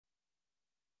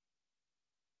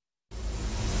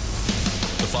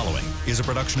following is a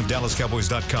production of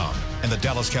DallasCowboys.com and the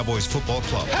Dallas Cowboys Football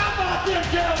Club. How about them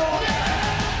Cowboys?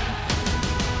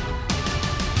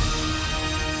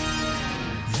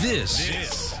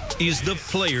 This is the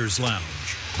Players Lounge,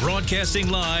 broadcasting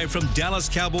live from Dallas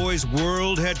Cowboys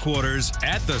World Headquarters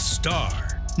at the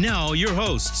Star. Now your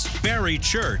hosts, Barry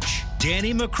Church,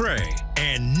 Danny McCray,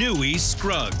 and Newy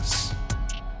Scruggs.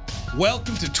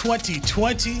 Welcome to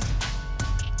 2020.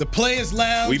 The Players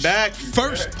Lounge. We back.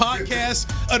 First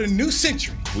podcast of the new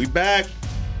century. We back.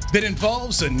 That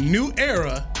involves a new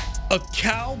era of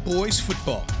Cowboys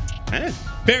football. Hey.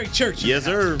 Barry Church. Yes,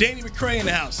 sir. Danny McCray in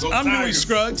the house. I'm Newy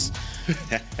Scruggs.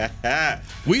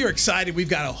 We are excited. We've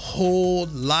got a whole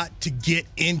lot to get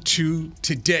into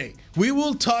today. We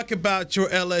will talk about your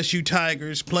LSU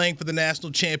Tigers playing for the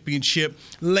national championship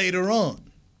later on.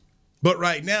 But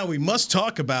right now, we must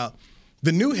talk about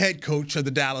the new head coach of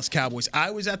the Dallas Cowboys. I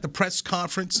was at the press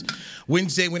conference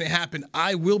Wednesday when it happened.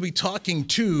 I will be talking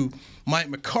to Mike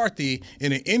McCarthy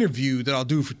in an interview that I'll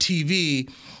do for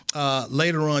TV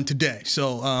later on today.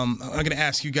 So I'm going to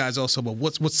ask you guys also about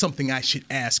what's something I should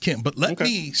ask him. But let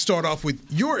me start off with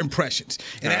your impressions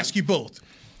and ask you both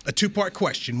a two-part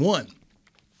question. One,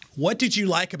 what did you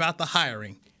like about the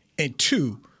hiring? And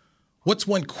two, what's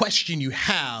one question you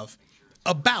have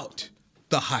about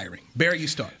the hiring? Barry, you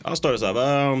start. I'll start us off.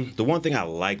 The one thing I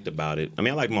liked about it, I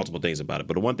like multiple things about it,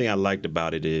 but the one thing I liked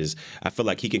about it is I feel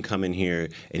like he can come in here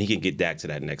and he can get Dak to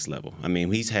that next level.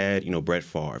 He's had, Brett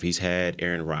Favre. He's had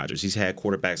Aaron Rodgers. He's had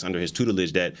quarterbacks under his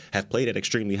tutelage that have played at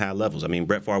extremely high levels.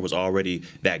 Brett Favre was already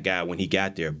that guy when he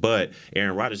got there, but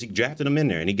Aaron Rodgers, he drafted him in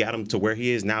there and he got him to where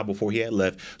he is now before he had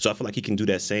left. So I feel like he can do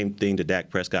that same thing to Dak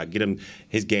Prescott, get him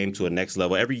his game to a next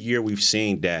level. Every year we've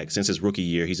seen Dak, since his rookie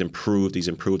year, he's improved,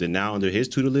 and now under his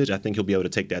tutelage, I think he'll be able to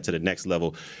take that to the next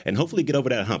level and hopefully get over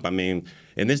that hump. In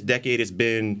this decade, it's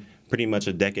been pretty much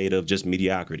a decade of just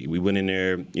mediocrity. We went in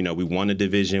there, we won the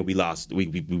division, we lost,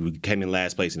 we came in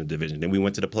last place in the division. Then we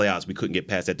went to the playoffs, we couldn't get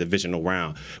past that divisional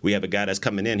round. We have a guy that's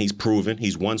coming in, he's proven,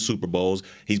 he's won Super Bowls,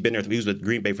 he's been there, he was with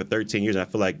Green Bay for 13 years, and I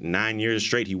feel like 9 years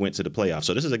straight he went to the playoffs.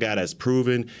 So this is a guy that's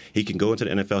proven, he can go into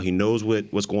the NFL, he knows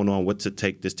what's going on, what to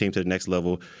take this team to the next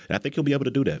level, and I think he'll be able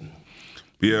to do that.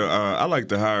 Yeah, I like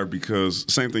the hire because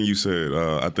same thing you said.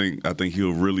 I think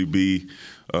he'll really be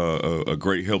a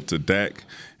great help to Dak,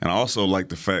 and I also like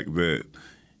the fact that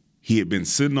he had been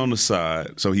sitting on the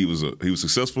side. So he was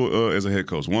successful as a head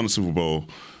coach, won the Super Bowl.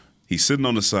 He's sitting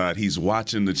on the side. He's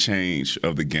watching the change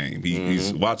of the game.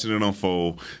 He's watching it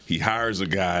unfold. He hires a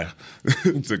guy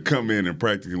to come in and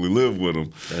practically live with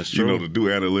him. That's true. To do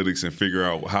analytics and figure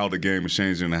out how the game is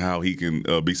changing and how he can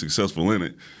be successful in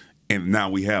it. And now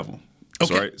we have him.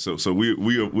 Okay. Right, so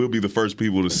we'll be the first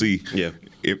people to see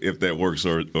if that works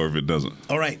or if it doesn't.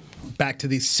 All right, back to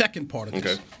the second part of this.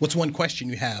 Okay. What's one question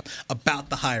you have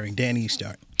about the hiring? Danny, you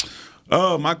start.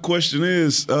 My question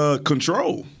is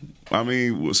control.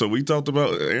 So we talked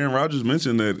about Aaron Rodgers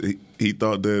mentioned that he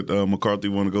thought that McCarthy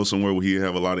wanted to go somewhere where he'd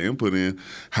have a lot of input in.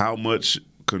 How much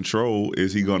control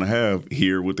is he going to have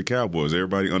here with the Cowboys?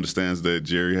 Everybody understands that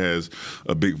Jerry has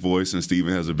a big voice and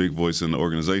Steven has a big voice in the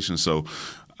organization. So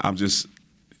it's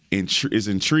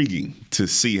intriguing to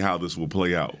see how this will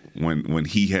play out when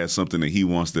he has something that he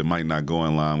wants that might not go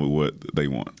in line with what they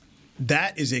want.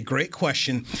 That is a great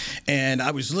question. And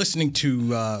I was listening to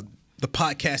the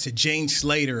podcast that Jane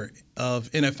Slater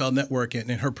of NFL Network and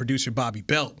her producer Bobby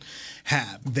Belt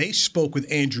have. They spoke with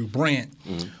Andrew Brandt,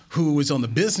 who was on the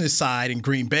business side in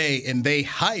Green Bay, and they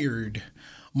hired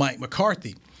Mike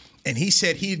McCarthy. And he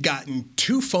said he had gotten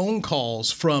 2 phone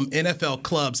calls from NFL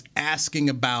clubs asking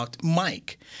about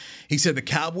Mike. He said the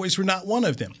Cowboys were not one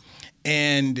of them.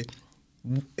 And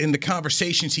in the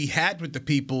conversations he had with the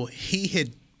people, he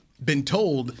had been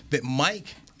told that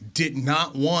Mike did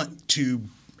not want to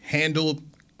handle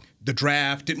the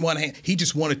draft, he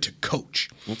just wanted to coach.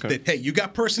 Okay. That, hey, you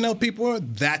got personnel people,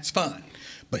 that's fine.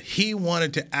 But he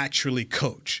wanted to actually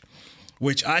coach,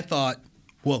 which I thought,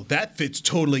 well, that fits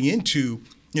totally into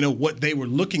what they were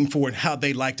looking for and how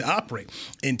they like to operate.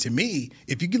 And to me,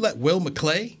 if you could let Will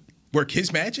McClay work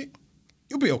his magic,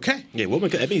 you'll be okay. Yeah, Will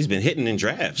McClay, he's been hitting in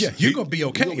drafts. Yeah, you're going to be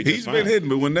okay. He's been hitting,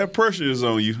 but when that pressure is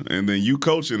on you and then you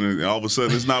coaching and all of a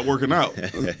sudden it's not working out,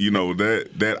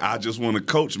 that I just want to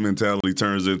coach mentality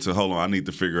turns into, hold on, I need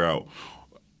to figure out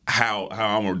how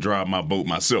I'm going to drive my boat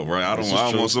myself, right? I don't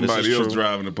want somebody else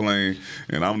driving the plane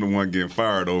and I'm the one getting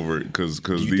fired over it because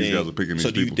these guys are picking these people.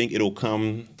 So do you think it'll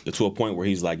come to a point where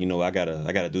he's like, I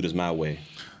gotta do this my way?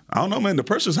 I don't know, man. The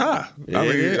pressure's high. Yeah,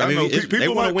 I know people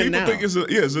think it's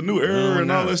a new era and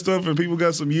all that stuff, and people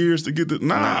got some years to get the.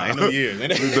 Nah, ain't no years.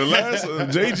 The last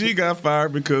JG got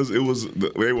fired because they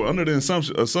were under the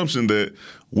assumption that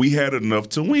we had enough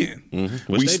to win.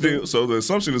 Mm-hmm. So the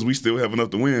assumption is we still have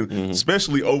enough to win,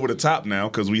 especially over the top now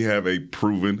because we have a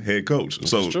proven head coach.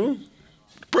 That's true.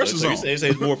 Pressure's on. You say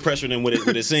it's more pressure than what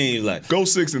it seems like. Go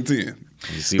 6-10.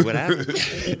 You see what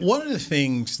happens. One of the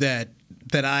things that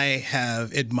I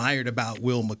have admired about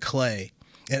Will McClay,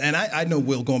 and I know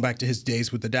Will going back to his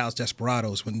days with the Dallas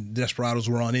Desperados when the Desperados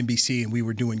were on NBC and we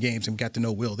were doing games and got to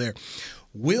know Will there.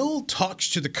 Will talks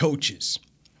to the coaches.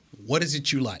 What is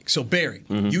it you like? So, Barry,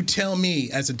 you tell me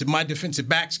as my defensive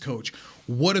backs coach,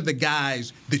 what are the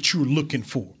guys that you're looking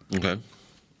for? Okay.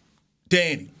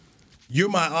 Danny, you're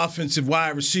my offensive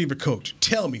wide receiver coach.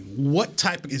 Tell me,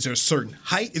 is there a certain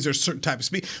height? Is there a certain type of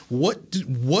speed?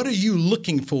 What are you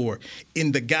looking for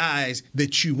in the guys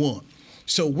that you want?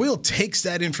 So Will takes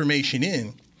that information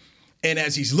in, and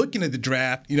as he's looking at the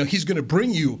draft, he's going to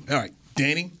bring you, all right,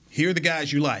 Danny, here are the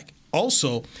guys you like.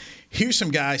 Also, here's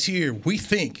some guys here we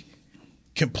think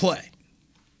can play.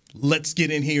 Let's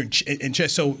get in here and check.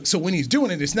 So when he's doing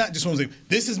it, it's not just one thing.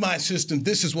 This is my system.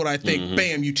 This is what I think.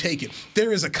 Bam, you take it.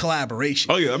 There is a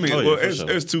collaboration. Oh yeah, I mean,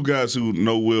 as two guys who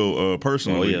know Will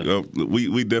personally,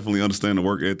 we definitely understand the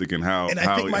work ethic and how it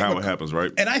happens,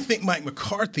 right? And I think Mike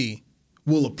McCarthy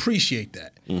will appreciate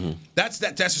that. That's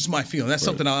just my feeling. That's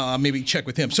something I'll maybe check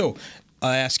with him. So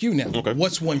I ask you now,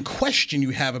 what's one question you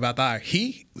have about the hire?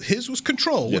 His was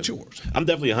control. What's yours? I'm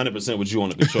definitely 100% with you on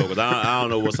the control, because I don't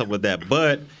know what's up with that.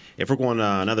 But if we're going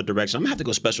another direction, I'm going to have to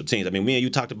go special teams. I mean, me and you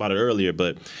talked about it earlier,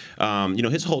 but,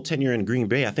 his whole tenure in Green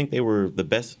Bay, I think they were the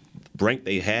best rank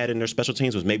they had in their special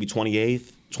teams was maybe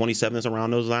 28th, 27th,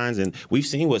 around those lines. And we've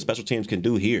seen what special teams can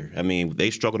do here. I mean,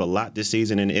 they struggled a lot this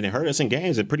season, and it hurt us in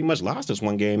games. It pretty much lost us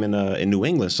one game in New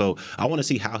England. So I want to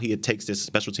see how he takes this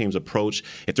special teams approach.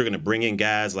 If they're going to bring in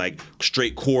guys like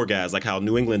straight core guys, like how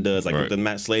New England does, like with the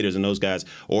Matt Slaters and those guys,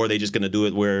 or are they just going to do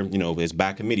it where, it's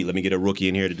by committee? Let me get a rookie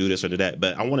in here to do this or to that.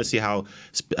 But I want to see how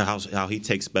he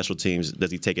takes special teams.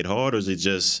 Does he take it hard, or is it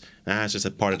just it's just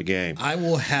a part of the game? I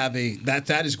will have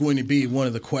that is going to be one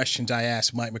of the questions I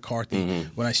ask Mike McCarthy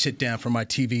when I sit down for my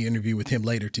TV interview with him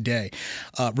later today.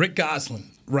 Rick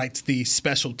Gosselin writes the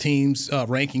special teams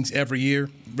rankings every year.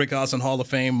 Rick Gosselin, Hall of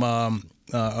Fame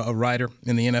a writer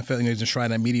in the NFL. He's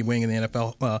enshrined in that media wing in the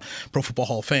NFL Pro Football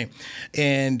Hall of Fame.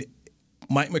 And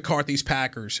Mike McCarthy's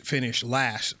Packers finished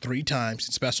last 3 times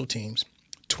in special teams,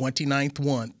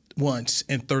 29th once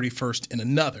and 31st in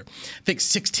another. I think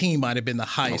 16 might have been the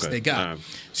highest they got.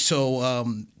 So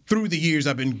through the years,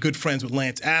 I've been good friends with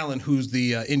Lance Allen, who's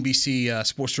the NBC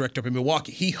sports director up in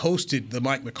Milwaukee. He hosted the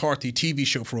Mike McCarthy TV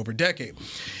show for over a decade.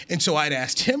 And so I'd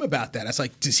asked him about that. I was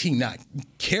like, does he not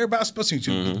care about special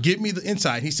teams? Give me the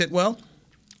insight. He said, well,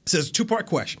 says a 2-part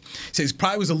question. He says he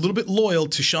probably was a little bit loyal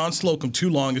to Sean Slocum too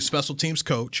long as special teams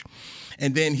coach.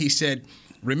 And then he said,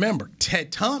 remember,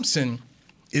 Ted Thompson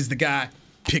is the guy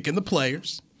picking the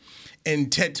players.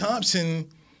 And Ted Thompson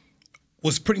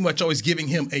was pretty much always giving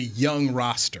him a young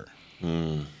roster.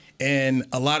 And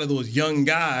a lot of those young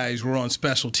guys were on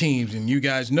special teams, and you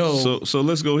guys know. So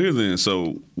let's go here then.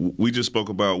 So we just spoke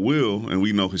about Will, and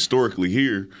we know historically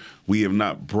here we have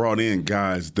not brought in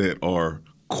guys that are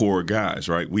core guys,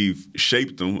 right? We've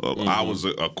shaped them. I was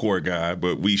a core guy,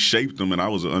 but we shaped them, and I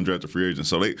was an undrafted free agent.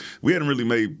 So we hadn't really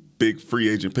made big free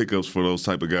agent pickups for those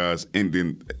type of guys, and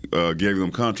then gave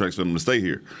them contracts for them to stay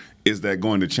here. Is that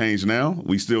going to change now?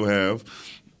 We still have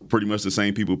pretty much the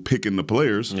same people picking the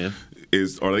players. Yeah.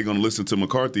 Are they going to listen to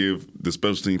McCarthy if the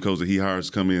special team coach that he hires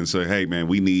come in and say, hey, man,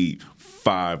 we need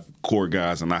 5 core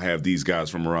guys, and I have these guys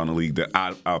from around the league that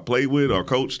I played with or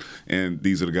coached, and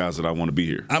these are the guys that I want to be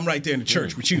here? I'm right there in the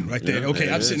church with you right there.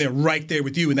 Okay, I'm sitting there right there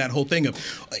with you in that whole thing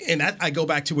and I go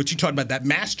back to what you talked about, that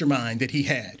mastermind that he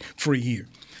had for a year.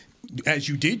 As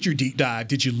you did your deep dive,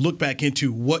 did you look back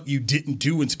into what you didn't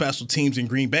do in special teams in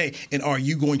Green Bay, and are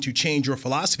you going to change your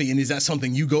philosophy? And is that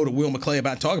something you go to Will McClay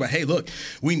about and talk about? Hey, look,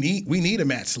 we need a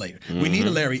Matt Slater. We need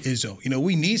a Larry Izzo.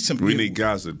 We need some. We need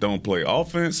guys that don't play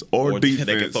offense or defense.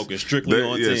 They can focus strictly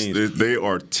on teams. They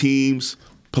are teams.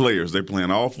 Players, they're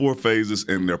playing all 4 phases,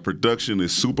 and their production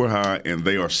is super high, and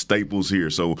they are staples here.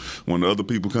 So when the other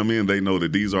people come in, they know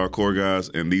that these are our core guys,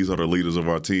 and these are the leaders of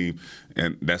our team,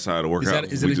 and that's how it'll work out.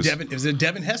 Is it a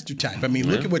Devin Hester type? I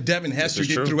mean, look at what Devin Hester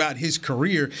did throughout his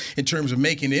career in terms of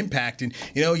making impact. And,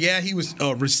 he was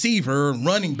a receiver,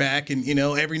 running back, and,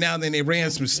 every now and then they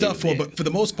ran some stuff for him, but for the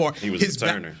most part, he was a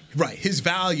returner. His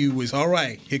value was, all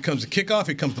right, here comes the kickoff,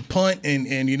 here comes the punt,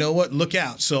 and you know what, look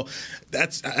out. So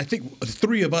I think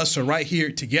 3 three of us are right here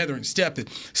together in step. That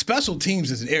special teams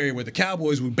is an area where the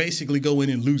Cowboys would basically go in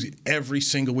and lose it every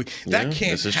single week. That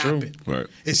can't happen. Right.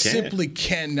 It simply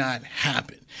cannot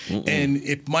happen. And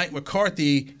if Mike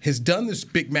McCarthy has done this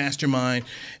big mastermind,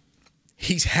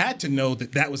 he's had to know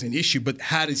that that was an issue, but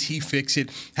how does he fix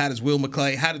it? How does Will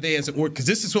McClay? How do they as it work? Because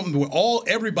this is something where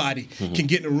everybody can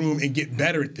get in a room and get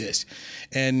better at this.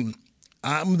 And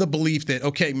I'm the belief that,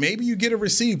 okay, maybe you get a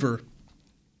receiver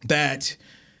that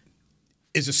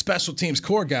is a special teams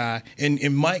core guy,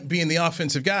 and Mike being the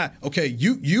offensive guy, okay,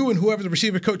 you and whoever the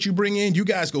receiver coach you bring in, you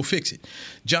guys go fix it.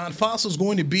 John Fossil's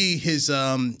going to be his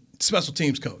special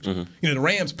teams coach. You know, the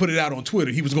Rams put it out on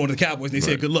Twitter. He was going to the Cowboys, and they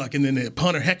said good luck. And then the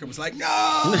punter Hecker was like,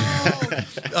 no.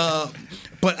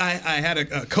 But I had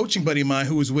a coaching buddy of mine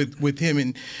who was with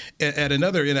him at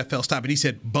another NFL stop, and he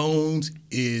said, Bones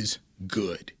is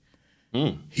good.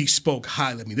 He spoke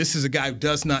highly of me. This is a guy who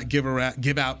does not give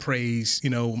out praise,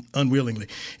 unwillingly.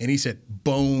 And he said,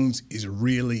 Bones is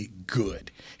really good.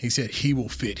 He said he will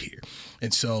fit here.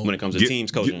 And so when it comes to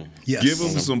teams coaching, give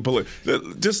him some play.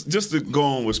 Just to go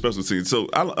on with special teams. So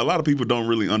a lot of people don't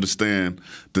really understand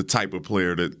the type of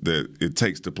player that it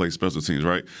takes to play special teams,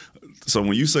 right? So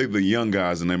when you say the young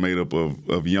guys and they're made up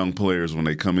of young players when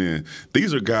they come in,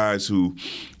 these are guys who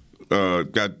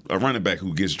got a running back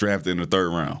who gets drafted in the third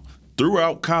round.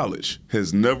 Throughout college,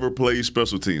 has never played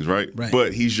special teams, right?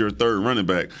 But he's your third running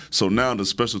back. So now the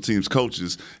special teams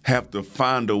coaches have to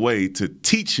find a way to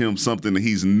teach him something that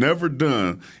he's never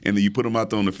done, and then you put him out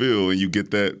there on the field and you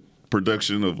get that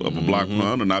production of a block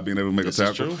punt or not being able to make a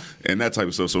tackle and that type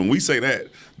of stuff. So when we say that,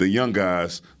 the young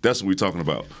guys, that's what we're talking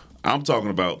about. I'm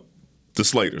talking about the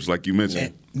Slaters, like you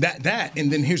mentioned. And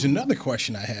and then here's another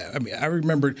question I have. I mean, I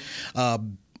remembered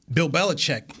Bill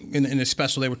Belichick in a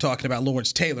special, they were talking about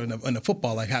Lawrence Taylor in the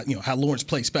football, like how Lawrence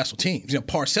plays special teams.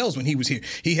 Parcells, when he was here,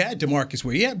 he had DeMarcus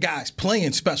Ware. He had guys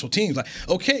playing special teams. Like,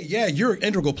 okay, yeah, you're an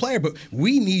integral player, but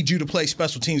we need you to play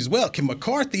special teams as well. Can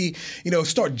McCarthy,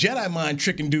 start Jedi mind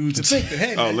tricking dudes and think that,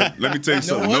 hey, let me tell you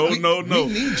something. No.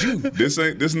 We need you.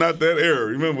 This not that era.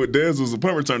 Remember when Dez was a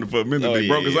punt returner for a minute? They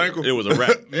broke his ankle. It was a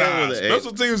wrap.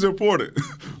 Special teams are important,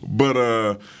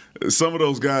 but. Some of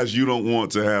those guys you don't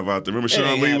want to have out there. Remember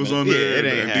Sean Lee was on there,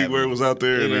 and D Ware was out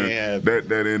there, and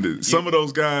that ended. Some of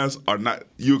those guys are not.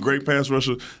 You're a great pass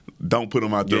rusher. Don't put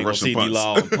them out there rushing punts.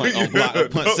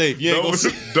 Punt safe.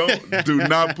 Do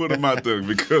not put them out there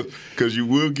because you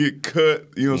will get cut.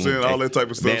 You know what I'm saying? All that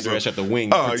type of stuff. Van Der Esch at the wing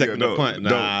protecting the punt.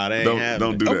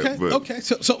 Don't do that. Okay.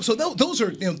 So those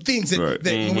are things that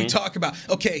when we talk about.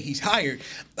 Okay, he's hired.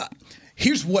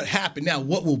 Here's what happened. Now,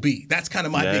 what will be? That's kind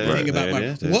of my big thing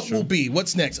about what will be.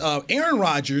 What's next? Aaron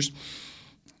Rodgers,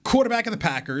 quarterback of the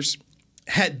Packers,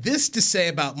 had this to say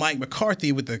about Mike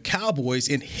McCarthy with the Cowboys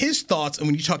and his thoughts. And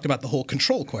when you talked about the whole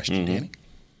control question, Danny.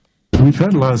 We've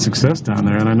had a lot of success down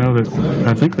there, and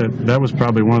I think that was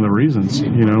probably one of the reasons.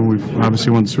 We've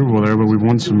obviously won the Super Bowl there, but we've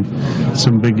won some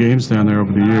big games down there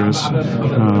over the years.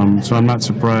 So I'm not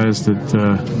surprised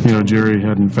that Jerry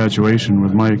had an infatuation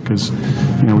with Mike because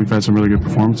we've had some really good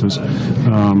performances. I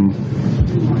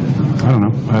don't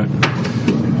know.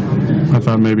 I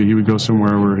thought maybe he would go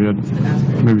somewhere where he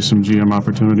had maybe some GM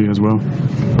opportunity as well,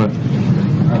 but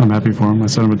I'm happy for him. I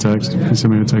sent him a text. He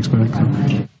sent me a text back.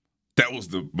 So. That was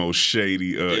the most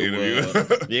shady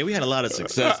interview. Yeah, we had a lot of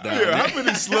success down there. How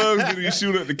many slugs did he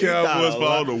shoot at the Cowboys for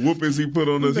all the whoopings he put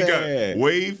on us? He got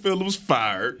Wade Phillips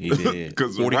fired. He did.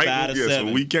 Because so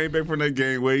we came back from that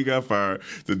game, Wade got fired.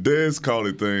 The Dez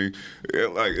Cawley thing,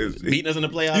 beating us in the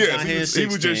playoffs. Yes, he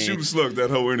was just shooting slugs that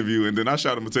whole interview, and then I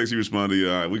shot him a text. He responded,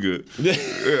 "All right, we good. All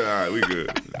right, we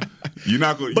good." You're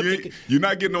not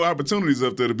getting no opportunities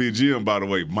up there to be a GM, by the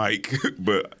way, Mike.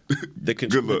 But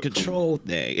good luck. The control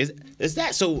thing is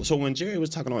that so. When Jerry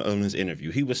was talking on his interview,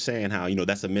 he was saying how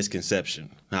that's a misconception.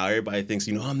 How everybody thinks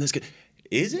I'm this good.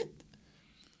 Is it?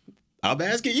 I'm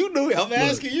asking you, Newy. I'm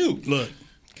asking you. Look,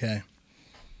 okay.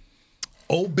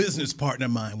 Old business partner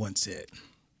of mine once said,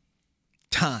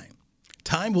 "Time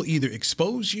will either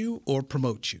expose you or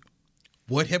promote you.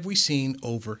 What have we seen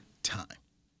over time?"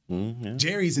 Yeah.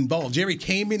 Jerry's involved. Jerry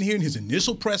came in here in his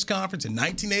initial press conference in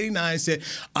 1989 and said,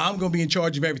 I'm going to be in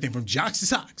charge of everything from jocks to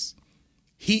socks.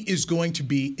 He is going to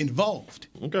be involved.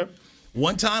 Okay.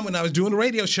 One time when I was doing a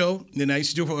radio show, and I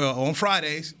used to do it on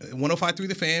Fridays, 105.3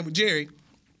 The Fan with Jerry,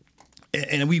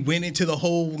 and we went into the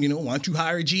whole, why don't you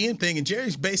hire a GM thing, and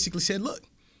Jerry basically said, look,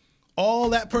 all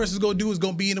that person's going to do is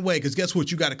going to be in the way because guess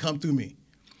what? You got to come through me.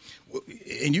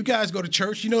 and you guys go to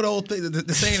church, you know the old thing,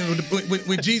 the saying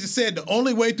when Jesus said the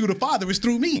only way through the Father is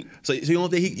through me. So you don't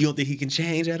think he can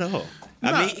change at all?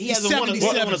 I mean, he hasn't won a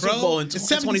Super Bowl in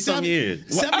 20-some years.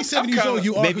 77 years old,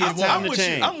 you maybe are it's time to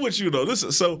change. I'm with you though.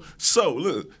 Listen, so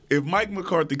look, if Mike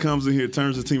McCarthy comes in here,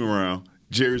 turns the team around,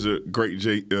 Jerry's a great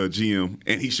GM,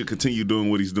 and he should continue doing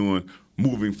what he's doing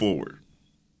moving forward.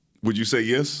 Would you say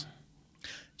yes?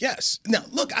 Yes. Now,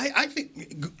 look, I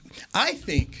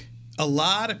think a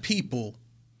lot of people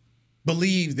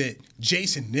believe that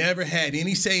Jason never had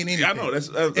any say in anything. I know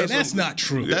that's not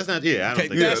true. That's not. Yeah, I don't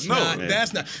think that's not.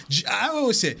 That's not. I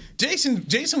always said Jason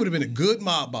would have been a good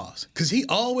mob boss because he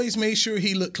always made sure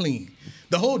he looked clean.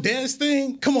 The whole Dez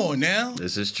thing, come on now.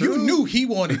 This is true. You knew he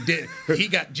wanted Dez. He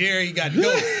got Jerry, he got to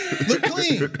go. Look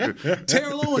clean.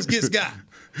 Terrell Owens gets got.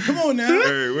 Come on now.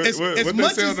 Hey, what they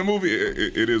say in the movie,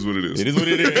 it is what it is. It is what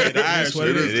it is. It is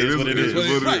what it is.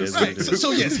 Right.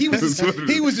 So yes, he was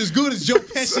as good as Joe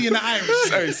Pesci in The Irish.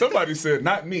 Hey, somebody said,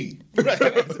 not me. Right.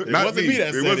 It wasn't me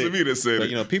that said it. It wasn't me that said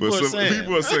it. But, people are saying.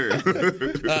 People are saying.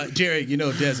 Jerry, you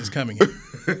know Dez is coming here.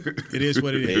 It is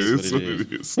what it is. It is what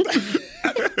it is.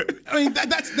 I mean,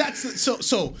 that's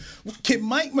so. Can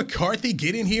Mike McCarthy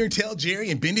get in here and tell Jerry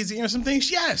and bend his ear on some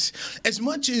things? Yes. As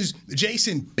much as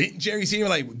Jason bent Jerry's ear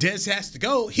like Dez has to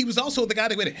go, he was also the guy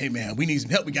that went, hey man, we need some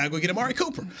help. We gotta go get Amari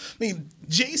Cooper. I mean,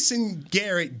 Jason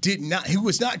Garrett he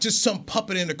was not just some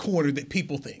puppet in the corner that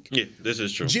people think. Yeah, this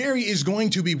is true. Jerry is going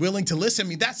to be willing to listen. I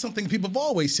mean, that's something people have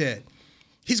always said.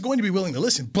 He's going to be willing to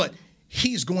listen, but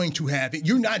he's going to have it.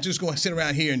 You're not just going to sit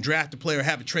around here and draft a player,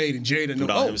 have a trade, and Jerry doesn't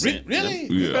know. Oh, really?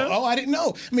 Yeah. Oh, I didn't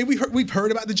know. I mean, we've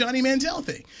heard about the Johnny Manziel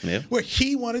thing, where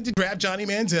he wanted to draft Johnny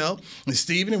Manziel, and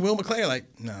Steven and Will McClay are like,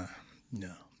 no.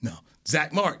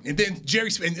 Zach Martin. And then Jerry,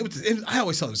 and I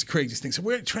always thought it was the craziest thing. So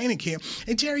we're at training camp,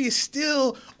 and Jerry is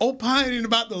still opining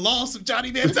about the loss of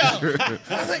Johnny Manziel. I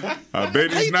was like, I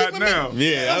bet he's not now.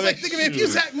 Yeah. I was like, thinking, if you're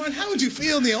Zach Martin, how would you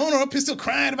feel? And the owner up is still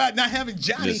crying about not having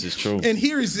Johnny. This is true. And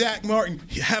here is Zach Martin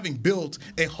having built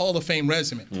a Hall of Fame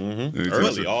resume. Mm-hmm.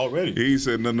 Early, already. He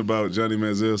said nothing about Johnny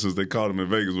Manziel since they caught him in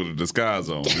Vegas with a disguise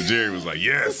on. And Jerry was like,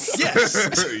 yes. Yes.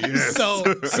 So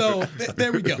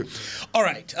there we go. All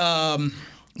right.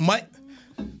 Mike,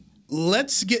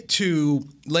 let's get to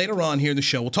later on here in the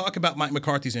show. We'll talk about Mike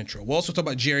McCarthy's intro. We'll also talk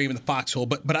about Jerry in the foxhole.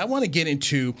 But I want to get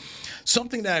into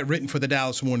something that I've written for the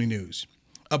Dallas Morning News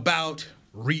about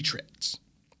retreads.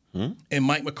 And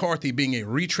Mike McCarthy being a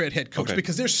retread head coach. Okay.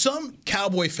 Because there's some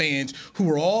Cowboy fans who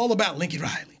were all about Lincoln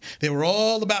Riley. They were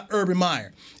all about Urban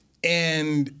Meyer.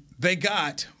 And they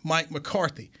got Mike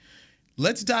McCarthy.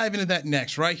 Let's dive into that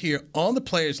next, right here on the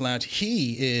Players Lounge.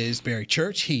 He is Barry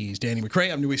Church. He's Danny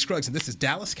McCray. I'm Newy Scruggs, and this is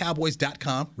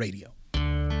DallasCowboys.com radio.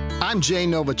 I'm Jay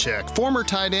Novacek, former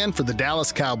tight end for the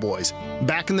Dallas Cowboys.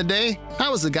 Back in the day, I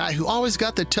was the guy who always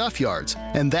got the tough yards,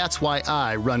 and that's why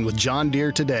I run with John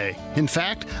Deere today. In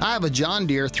fact, I have a John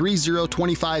Deere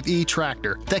 3025E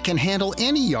tractor that can handle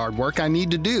any yard work I need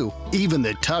to do, even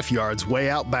the tough yards way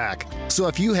out back. So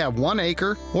if you have 1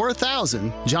 acre or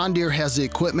 1,000, John Deere has the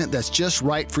equipment that's just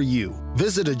right for you.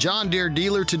 Visit a John Deere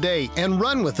dealer today and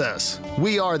run with us.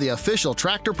 We are the official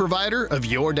tractor provider of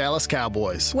your Dallas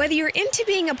Cowboys. Whether you're into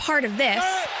being a part of this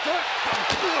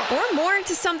or more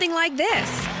into something like this,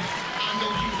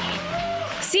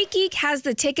 SeatGeek has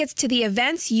the tickets to the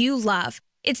events you love.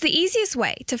 It's the easiest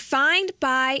way to find,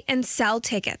 buy, and sell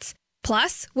tickets.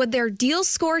 Plus, with their Deal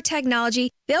Score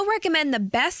technology, they'll recommend the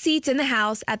best seats in the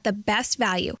house at the best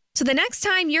value. So the next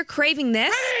time you're craving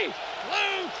this, Ready?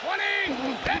 Blue 20!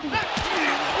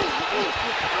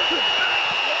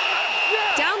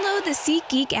 download the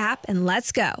SeatGeek app and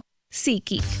let's go.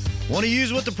 SeatGeek. Want to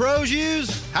use what the pros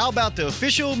use? How about the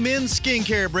official men's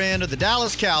skincare brand of the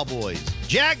Dallas Cowboys,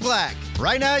 Jack Black?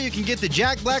 Right now, you can get the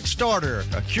Jack Black Starter,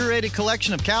 a curated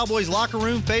collection of Cowboys locker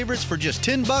room favorites for just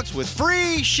 $10 with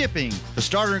free shipping. The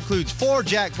starter includes 4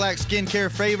 Jack Black skincare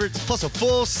favorites, plus a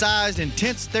full-sized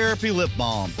intense therapy lip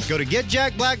balm. Go to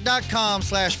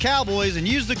getjackblack.com/Cowboys and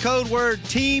use the code word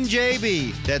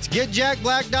TEAMJB. That's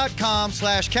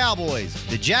getjackblack.com/Cowboys.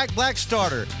 The Jack Black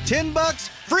Starter, $10,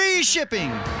 free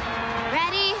shipping.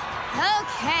 Ready?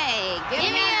 Okay. Give me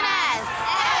an S.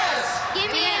 S. Give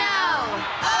me an O.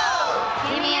 O.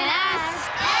 Give me an S.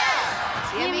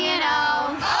 S. Give me an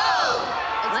O. O.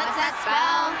 What's that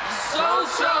spell?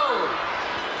 So.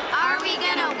 Are we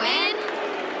gonna win?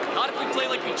 Not if we play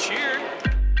like we cheered.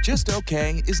 Just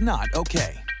okay is not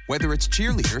okay. Whether it's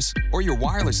cheerleaders or your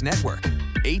wireless network,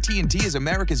 AT&T is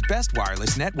America's best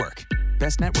wireless network.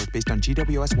 Best network based on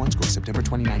GWS One score September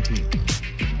 2019.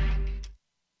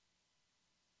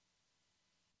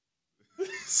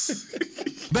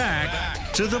 Back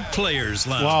to the Players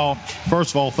Lounge. Well,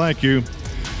 first of all, thank you.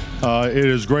 It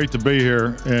is great to be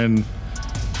here, and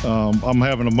I'm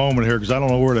having a moment here because I don't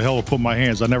know where the hell to put my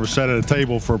hands. I never sat at a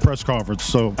table for a press conference,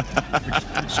 so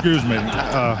excuse me.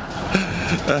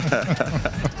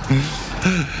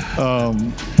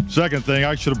 Second thing,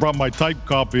 I should have brought my typed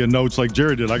copy of notes like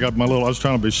Jerry did. I was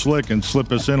trying to be slick and slip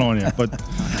this in on you. But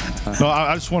no,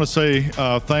 I just want to say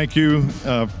thank you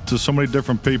to so many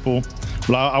different people.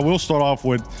 But I will start off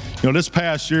with, this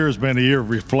past year has been a year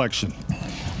of reflection.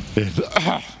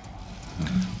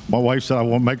 My wife said I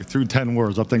won't make it through 10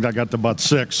 words. I think I got to about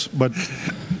 6. But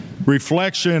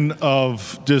reflection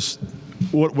of just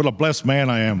what a blessed man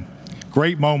I am.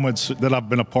 Great moments that I've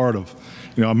been a part of.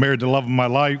 I'm married to the love of my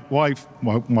wife.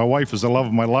 My wife is the love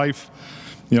of my life.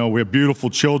 We have beautiful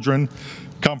children.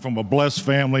 Come from a blessed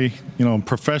family. And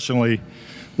professionally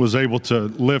was able to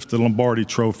lift the Lombardi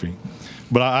Trophy.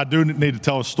 But I do need to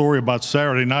tell a story about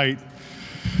Saturday night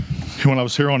when I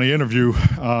was here on the interview.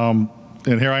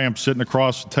 And here I am sitting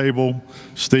across the table,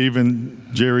 Stephen,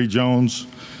 Jerry Jones,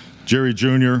 Jerry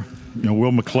Jr.,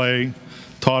 Will McClay,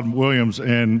 Todd Williams,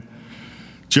 and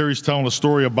Jerry's telling a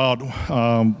story about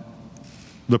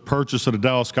the purchase of the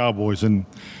Dallas Cowboys. And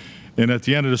at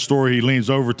the end of the story, he leans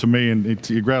over to me and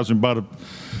he grabs me by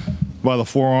the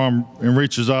forearm and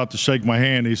reaches out to shake my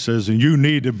hand. He says, "And you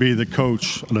need to be the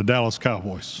coach of the Dallas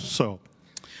Cowboys." So.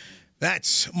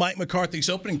 That's Mike McCarthy's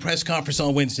opening press conference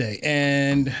on Wednesday,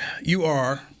 and you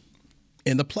are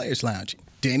in the Players Lounge.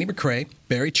 Danny McCray,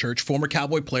 Barry Church, former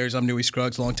Cowboy players. I'm Newy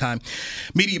Scruggs, longtime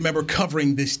media member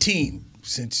covering this team.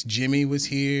 Since Jimmy was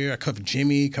here, I covered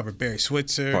Jimmy, covered Barry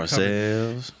Switzer,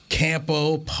 Parcells,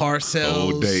 Campo,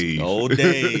 Parcells, Old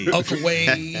Dave, Uncle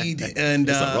Wade, and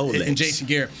Jason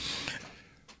Garrett.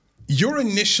 Your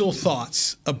initial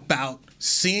thoughts about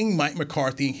seeing Mike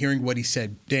McCarthy and hearing what he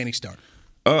said. Danny, start.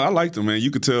 I liked him, man. You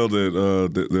could tell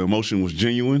that the emotion was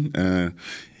genuine.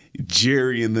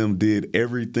 Jerry and them did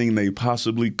everything they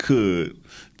possibly could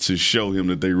to show him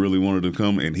that they really wanted to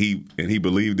come, and he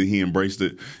believed it. He embraced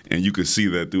it, and you could see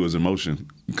that through his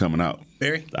emotion coming out.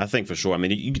 Barry? I think for sure. I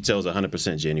mean, you could tell it was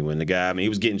 100% genuine. The guy, he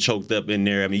was getting choked up in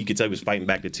there. You could tell he was fighting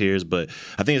back the tears, but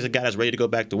I think it's a guy that's ready to go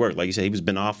back to work. Like you said, he was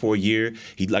been off for a year.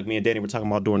 He, like me and Danny were talking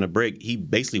about during the break, he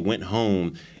basically went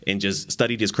home and just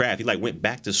studied his craft. He went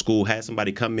back to school, had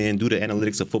somebody come in, do the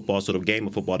analytics of football so the game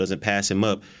of football doesn't pass him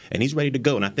up, and he's ready to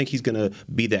go. And I think he's going to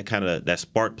be that kind of that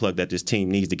spark plug that this team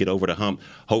needs to get over the hump,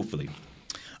 hopefully.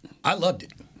 I loved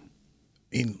it.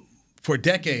 For a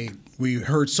decade, we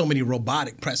heard so many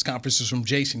robotic press conferences from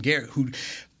Jason Garrett, who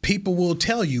people will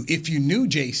tell you, if you knew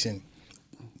Jason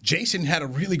had a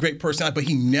really great personality, but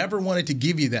he never wanted to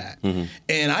give you that. Mm-hmm.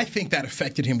 And I think that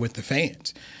affected him with the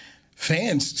fans.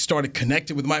 Fans started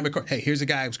connecting with Mike McCarthy. Hey, here's a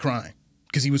guy who was crying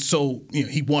because he was so,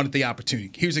 he wanted the opportunity.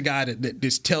 Here's a guy that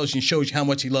just tells you and shows you how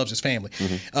much he loves his family.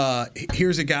 Mm-hmm.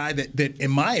 Here's a guy that,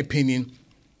 in my opinion,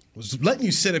 was letting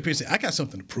you sit up here and say, I got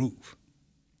something to prove.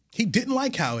 He didn't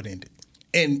like how it ended.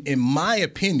 And in my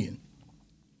opinion,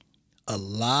 a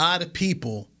lot of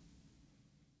people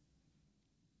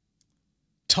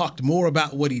talked more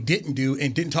about what he didn't do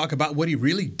and didn't talk about what he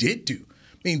really did do.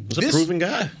 He's a proven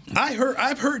guy.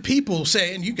 I've heard people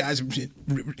say, and you guys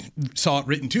saw it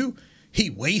written too, he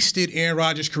wasted Aaron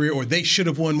Rodgers' career or they should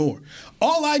have won more.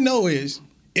 All I know is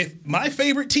if my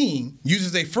favorite team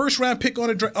uses a first-round pick on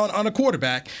a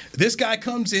quarterback, this guy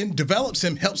comes in, develops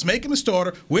him, helps make him a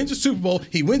starter, wins a Super Bowl,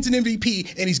 he wins an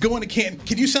MVP, and he's going to Canton.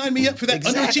 Can you sign me up for that?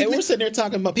 Exactly. And we're sitting there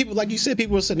talking about people, like you said,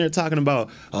 people were sitting there talking about,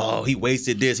 oh, he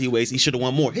wasted this, he should have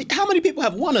won more. How many people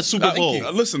have won a Super Bowl?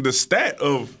 Listen, the stat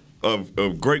of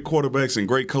great quarterbacks and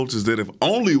great coaches that have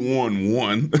only won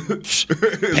one.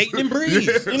 Peyton and Breeze.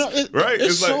 Yes, right.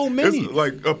 It's so many. It's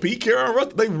like Pete Carroll,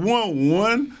 Russ, they won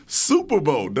one Super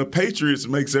Bowl. The Patriots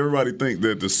makes everybody think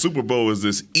that the Super Bowl is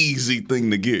this easy thing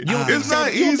to get. It's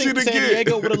not easy to get. San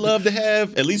Diego would have loved to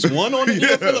have at least one on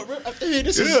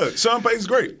it. Sean Payton's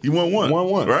great. He won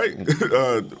one. Right?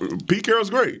 Pete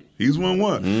Carroll's great. He's won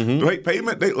one. Mm-hmm. Right?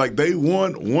 Payment, they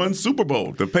won one Super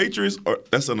Bowl. The Patriots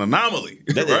that's an anomaly.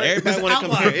 Right? Everybody want to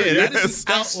come here. That is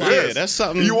an outlier. Yeah, that's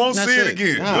something. You won't see it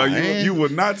again. You will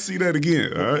not see that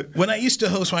again. All right. When I used to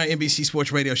host my NBC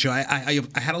Sports radio show, I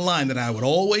had a line that I would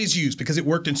always use because it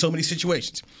worked in so many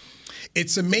situations.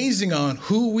 It's amazing on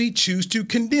who we choose to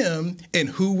condemn and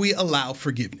who we allow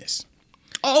forgiveness.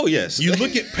 Oh, yes. You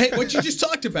look at what you just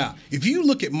talked about. If you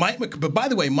look at but by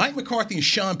the way, Mike McCarthy and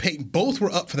Sean Payton both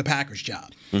were up for the Packers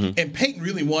job. Mm-hmm. And Payton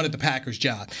really wanted the Packers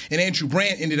job. And Andrew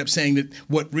Brandt ended up saying that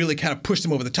what really kind of pushed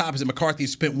him over the top is that McCarthy had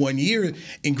spent 1 year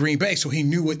in Green Bay, so he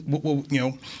knew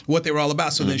what they were all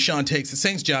about. So then Sean takes the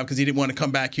Saints job because he didn't want to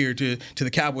come back here to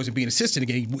the Cowboys and be an assistant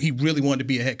again. He really wanted to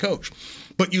be a head coach.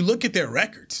 But you look at their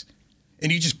records,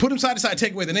 and you just put them side to side,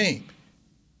 take away the name.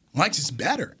 Mike's is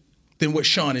better than what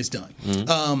Sean has done.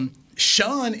 Mm-hmm.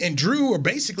 Sean and Drew are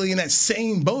basically in that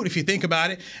same boat, if you think about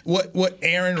it, what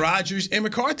Aaron Rodgers and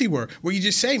McCarthy were, where you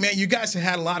just say, man, you guys have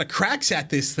had a lot of cracks at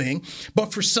this thing,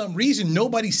 but for some reason,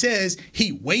 nobody says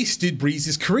he wasted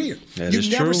Brees' career. You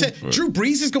never said, Drew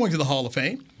Brees is going to the Hall of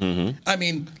Fame. Mm-hmm. I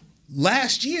mean,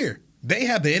 last year, they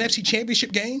have the NFC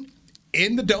Championship game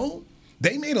in the Dome.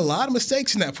 They made a lot of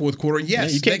mistakes in that fourth quarter. And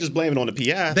yes, you can't just blame it on the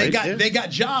PI. They got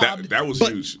jobbed. That was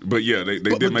huge. But yeah, they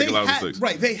did make a lot of mistakes.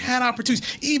 Right, they had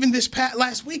opportunities. Even this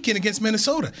last weekend against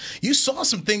Minnesota, you saw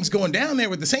some things going down there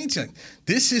with the Saints.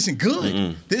 This isn't good.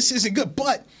 Mm-hmm. This isn't good.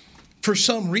 But for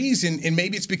some reason, and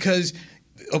maybe it's because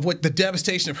of what the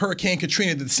devastation of Hurricane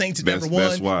Katrina that the Saints had never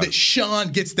won, that Sean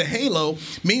gets the halo.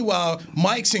 Meanwhile,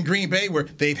 Mike's in Green Bay, where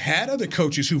they've had other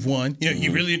coaches who've won.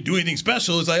 You really didn't do anything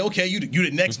special. It's like, okay, you the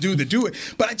next dude to do it.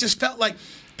 But I just felt like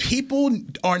people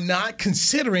are not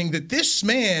considering that this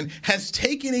man has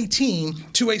taken a team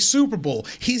to a Super Bowl.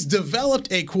 He's developed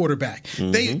a quarterback.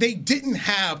 Mm-hmm. They didn't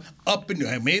have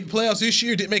made the playoffs this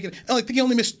year, didn't make it. I think he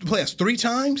only missed the playoffs 3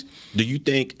 times. Do you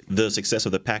think the success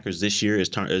of the Packers this year is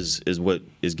what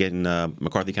is getting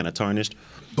McCarthy kind of tarnished?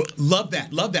 But love that,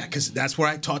 because that's where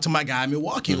I talked to my guy in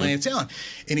Milwaukee, Lance Allen,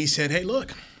 and he said, hey,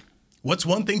 look, what's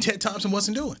one thing Ted Thompson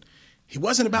wasn't doing? He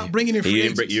wasn't about bringing in free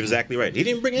agents. You're exactly right. He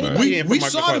didn't bring anybody in from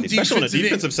Mike McCarthy, especially on the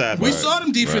defensive side. We saw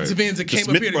them defensive ends that came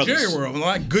up here to Jerry World.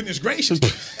 Like, goodness gracious.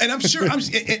 And I'm sure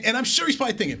he's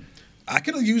probably thinking, I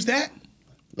could have used that.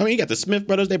 I mean, you got the Smith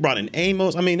brothers. They brought in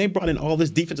Amos. I mean, they brought in all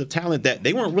this defensive talent that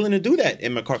they weren't willing to do that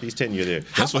in McCarthy's tenure there.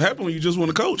 That's what happened when you just want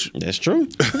to coach. That's true.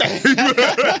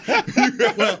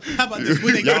 Well, how about this?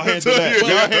 Y'all handle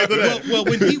that. Well,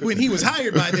 when he was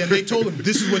hired by them, they told him,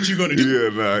 this is what you're going to do.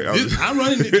 Yeah, I'm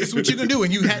running it. This is what you're going to do,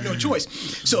 and you had no choice.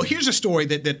 So here's a story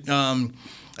that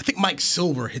I think Mike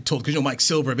Silver had told, because Mike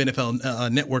Silver of NFL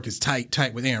Network is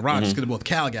tight with Aaron Rodgers because they're both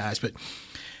Cal guys, but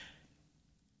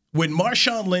when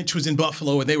Marshawn Lynch was in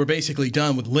Buffalo and they were basically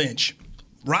done with Lynch,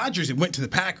 Rodgers had went to the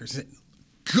Packers and said,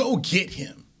 go get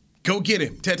him. Go get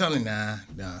him. Ted Thompson, nah,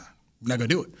 I'm not going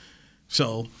to do it.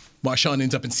 So Marshawn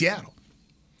ends up in Seattle.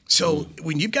 So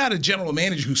when you've got a general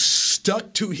manager who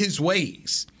stuck to his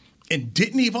ways and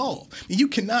didn't evolve, you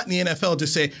cannot in the NFL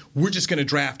just say, we're just going to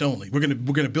draft only. We're going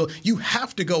to build. You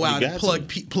have to go out and plug in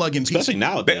people. Especially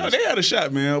now. They had a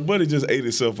shot, man. Buddy just ate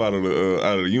himself out of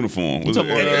the uniform. He ate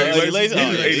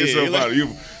himself out of the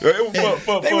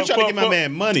uniform. They were trying to get my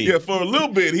man money. Yeah, for a little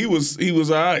bit, he was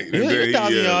all right.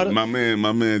 My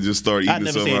man just started eating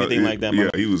himself out. I've never seen anything like that.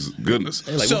 Yeah, he was goodness.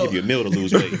 Like, we'll give you a meal to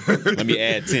lose weight. Let me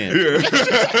add 10.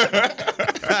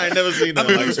 I ain't never seen that. I'm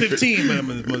going to lose 15, but I'm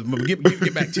going to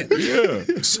get back 10.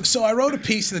 Yeah. So I wrote a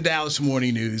piece in the Dallas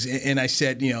Morning News, and I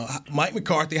said, hiring Mike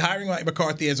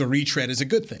McCarthy as a retread is a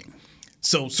good thing.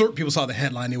 So certain people saw the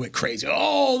headline, they went crazy.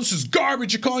 Oh, this is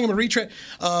garbage. You're calling him a retread.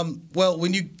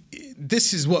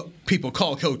 This is what people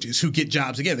call coaches who get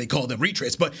jobs again. They call them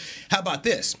retreads. But how about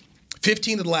this?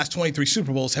 15 of the last 23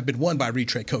 Super Bowls have been won by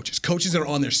retread coaches. Coaches that are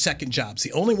on their second jobs.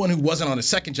 The only one who wasn't on his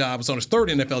second job, was on his third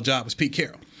NFL job, was Pete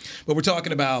Carroll. But we're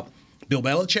talking about Bill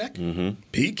Belichick,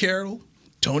 Pete Carroll,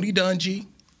 Tony Dungy,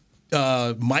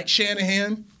 Mike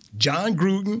Shanahan, John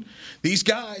Gruden. These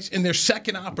guys in their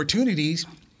second opportunities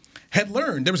had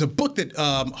learned. There was a book that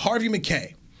Harvey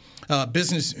McKay,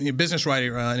 business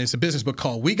writer, and it's a business book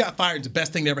called "We Got Fired. It's the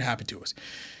Best Thing that Ever Happened to Us."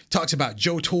 Talks about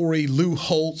Joe Torre, Lou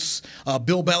Holtz,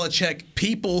 Bill Belichick,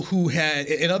 people who had,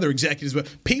 and other executives,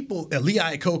 but people, Lee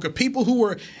Iacocca, people who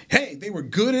were, they were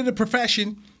good at a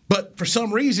profession, but for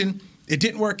some reason it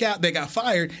didn't work out. They got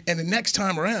fired, and the next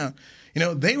time around,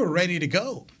 they were ready to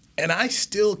go. And I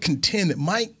still contend that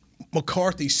Mike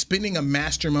McCarthy spending a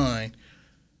mastermind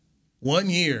 1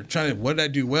 year trying to, what did I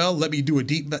do? Well, let me do a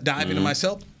deep dive into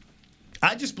myself.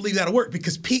 I just believe that'll work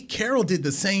because Pete Carroll did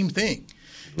the same thing.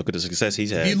 Look at the success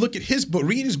he's had. If you look at his book,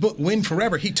 read his book, Win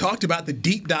Forever, he talked about the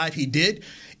deep dive he did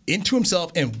into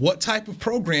himself and what type of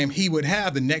program he would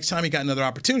have the next time he got another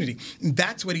opportunity. And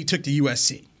that's what he took to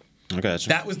USC. Okay,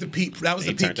 that was the Pete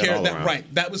Carroll.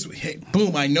 That was,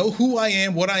 boom, I know who I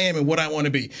am, and what I want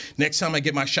to be. Next time I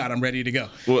get my shot, I'm ready to go.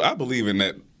 Well, I believe in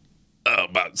that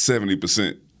about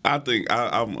 70%. I think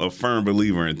I'm a firm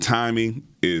believer in timing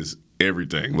is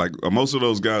everything. Like most of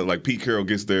those guys, like Pete Carroll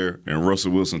gets there, and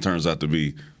Russell Wilson turns out to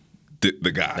be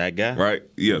the guy. That guy, right?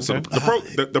 Yeah. Okay. So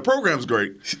the program's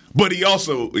great, but he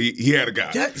also he had a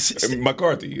guy.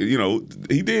 McCarthy,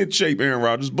 he did shape Aaron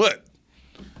Rodgers, but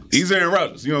he's Aaron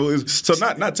Rodgers. So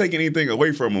not taking anything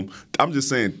away from him. I'm just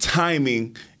saying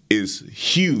timing is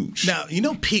huge. Now,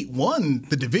 Pete won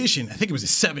the division. I think it was a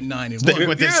 7-9-1.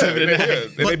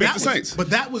 They beat the Saints.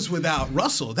 But that was without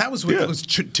Russell. That was with was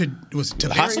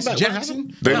Tavarius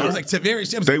Jackson.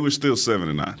 They were still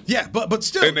 7-9. Yeah, but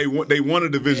still. And they won a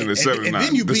division at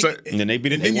 7-9. And then they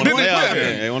beat it. They won a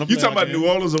playoff. You talking about New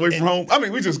Orleans away from home? I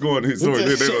mean, we just going his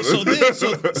story.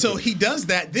 So he does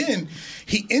that. Then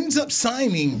he ends up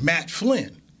signing Matt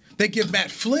Flynn. They give Matt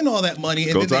Flynn all that money,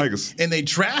 and they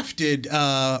drafted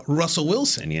Russell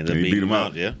Wilson. And he ended up beating him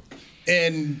out, yeah.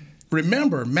 And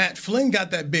remember, Matt Flynn got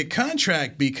that big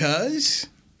contract because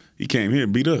he came here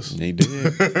and beat us. He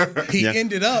did. He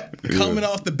ended up coming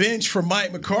off the bench for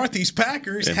Mike McCarthy's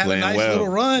Packers, and had a nice little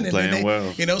run,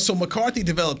 and so McCarthy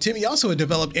developed him. He also had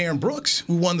developed Aaron Brooks,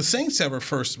 who won the Saints'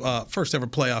 first ever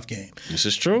playoff game. This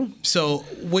is true. So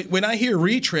when I hear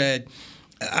retread,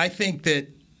 I think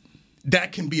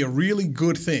that can be a really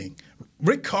good thing.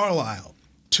 Rick Carlisle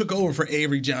took over for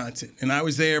Avery Johnson, and I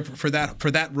was there for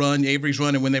that run, Avery's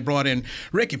run, and when they brought in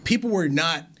Rick, and people weren't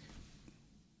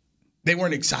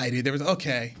excited. They were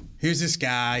okay. Here's this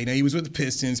guy. He was with the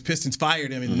Pistons. Pistons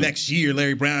fired him, and the next year,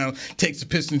 Larry Brown takes the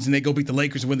Pistons and they go beat the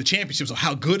Lakers and win the championship. So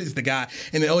how good is the guy?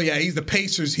 And then, he's the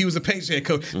Pacers. He was the Pacers head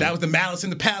coach. That was the Malice in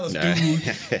the Palace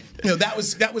dude.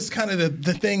 That was kind of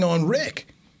the thing on Rick.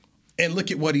 And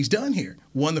look at what he's done here.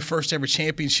 Won the first ever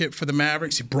championship for the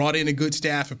Mavericks. He brought in a good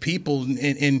staff of people.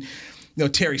 And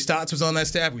Terry Stotts was on that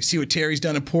staff. We see what Terry's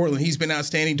done in Portland. He's been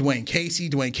outstanding. Dwayne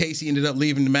Casey ended up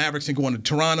leaving the Mavericks and going to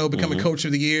Toronto, becoming Coach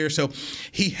of the Year. So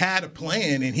he had a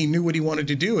plan, and he knew what he wanted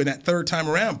to do. And that third time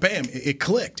around, bam, it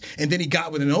clicked. And then he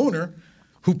got with an owner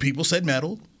who people said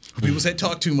meddled, who people said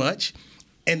talked too much,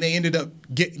 and they ended up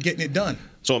getting it done.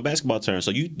 So in basketball terms, so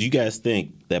you guys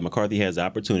think that McCarthy has the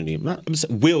opportunity?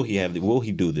 Will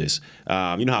he do this?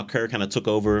 You know how Kerr kind of took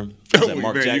over?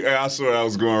 Mark Jackson. I saw I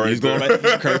was going right.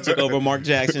 Kerr took over Mark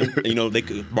Jackson.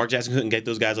 Mark Jackson couldn't get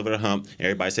those guys over the hump.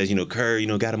 Everybody says, Kerr,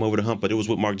 got him over the hump, but it was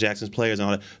with Mark Jackson's players and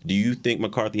all that. Do you think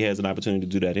McCarthy has an opportunity to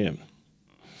do that to him?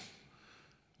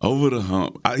 Over the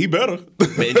hump, he better.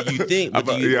 Man, do you think? I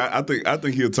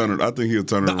think he'll turn it. I think he'll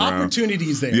turn it around. The opportunity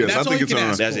is there. Yes, that's all you can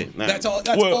ask. That's it. That's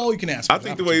all you can ask for. I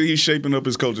think the way he's shaping up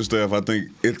his coaching staff, I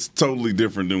think it's totally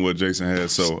different than what Jason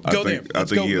has. So I think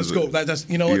he has. Let's go. That's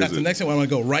the next thing I want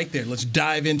to go right there. Let's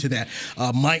dive into that.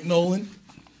 Mike Nolan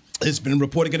has been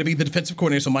reported going to be the defensive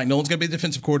coordinator. So Mike Nolan's going to be the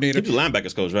defensive coordinator. He's the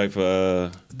linebackers coach, right, for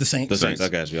the Saints. The Saints. I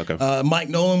got you. Okay. Mike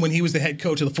Nolan, when he was the head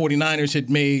coach of the 49ers, had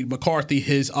made McCarthy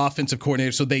his offensive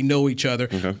coordinator, so they know each other.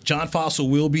 Okay. John Fossil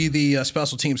will be the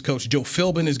special teams coach. Joe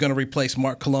Philbin is going to replace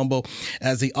Mark Colombo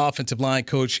as the offensive line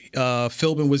coach.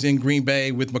 Philbin was in Green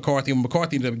Bay with McCarthy. When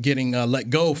McCarthy ended up getting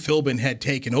let go, Philbin had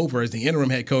taken over as the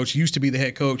interim head coach. Used to be the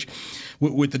head coach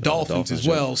with the Dolphins as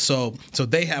well. So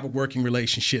they have a working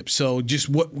relationship. So just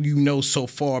what you know so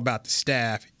far about the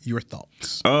staff, your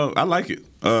thoughts? I like it.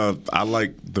 I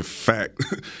like the fact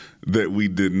that we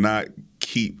did not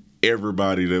keep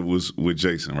everybody that was with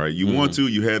Jason, right? You want to,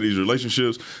 you had these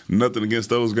relationships, nothing against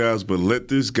those guys, but let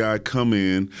this guy come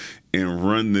in and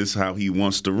run this how he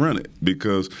wants to run it,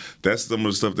 because that's some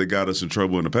of the stuff that got us in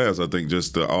trouble in the past. I think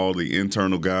just all the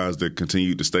internal guys that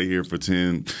continued to stay here for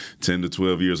 10 to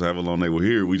 12 years, however long they were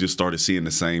here, we just started seeing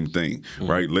the same thing,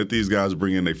 right? Let these guys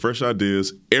bring in their fresh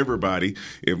ideas. Everybody,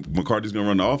 if McCarthy's going to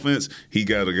run the offense, he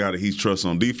got a guy that he trusts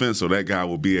on defense, so that guy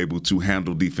will be able to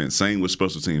handle defense. Same with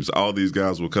special teams. All these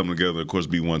guys will come together, of course,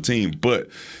 be one team, but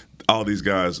all these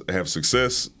guys have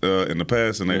success in the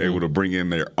past, and they're able to bring in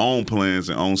their own plans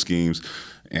and own schemes.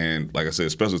 And like I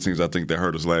said, special teams, I think that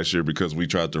hurt us last year because we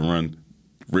tried to run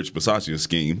Rich Bisaccia's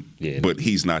scheme, but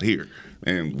he's not here.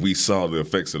 And we saw the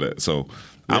effects of that. So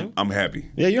I'm happy.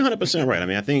 Yeah, you're 100% right. I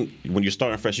mean, I think when you're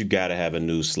starting fresh, you got to have a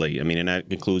new slate. I mean, and that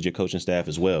includes your coaching staff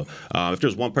as well. If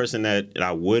there's one person that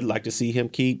I would like to see him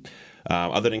keep,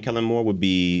 other than Kellen Moore, would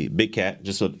be Big Cat,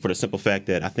 just for the simple fact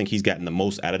that I think he's gotten the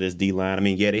most out of this D-line. I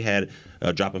mean, yeah, they had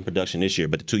a drop in production this year,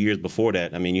 but the 2 years before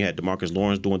that, I mean, you had DeMarcus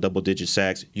Lawrence doing double-digit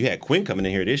sacks. You had Quinn coming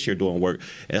in here this year doing work.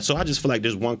 And so I just feel like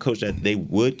there's one coach that they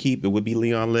would keep. It would be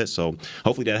Leon Litz. So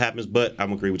hopefully that happens, but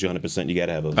I'm agree with you 100%. You got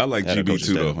to have a I like GB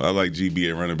too, though. I like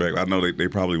GB at running back. I know they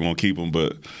probably won't keep him,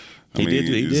 but He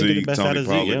did get the best out of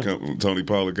Zeke. Tony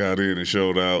Pollard got in and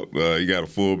showed out. He got a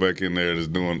fullback in there that's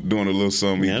doing a little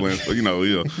something. He playing,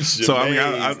 So I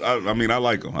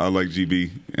like him. I like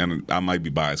GB, and I might be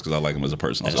biased because I like him as a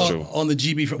person. That's true. On the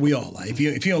GB, we all like. If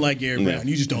you don't like Gary Brown,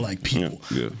 you just don't like people.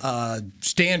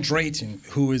 Stan Drayton,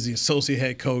 who is the associate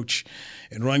head coach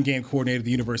and run game coordinator at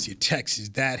the University of Texas,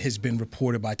 that has been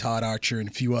reported by Todd Archer and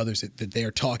a few others that they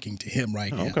are talking to him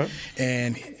right now. Okay.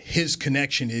 And his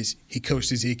connection is he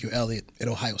coached Ezekiel Elliott at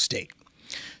Ohio State.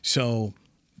 So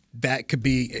that could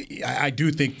be. I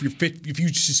do think if you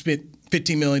just spent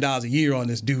 $15 million a year on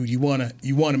this dude, you want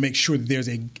to make sure that there's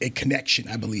a connection,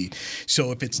 I believe.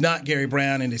 So if it's not Gary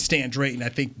Brown and it's Stan Drayton, I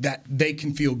think that they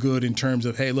can feel good in terms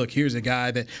of, hey, look, here's a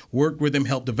guy that worked with him,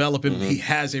 helped develop him. He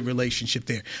has a relationship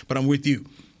there. But I'm with you.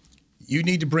 You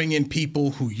need to bring in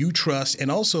people who you trust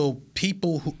and also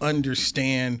people who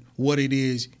understand what it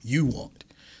is you want.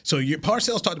 So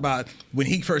Parcells talked about when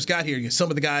he first got here, some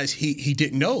of the guys he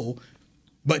didn't know.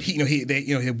 But he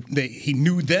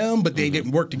knew them, but they didn't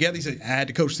work together. He said, I had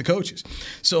to coach the coaches.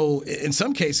 So in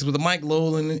some cases, with Mike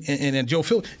Lolan and Joe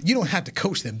Phil, you don't have to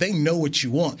coach them. They know what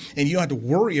you want, and you don't have to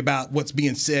worry about what's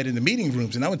being said in the meeting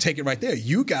rooms. And I would take it right there.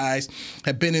 You guys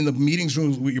have been in the meetings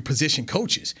rooms with your position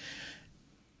coaches.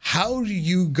 How do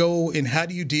you go and how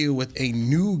do you deal with a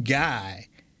new guy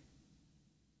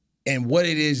and what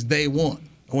it is they want?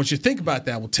 I want you to think about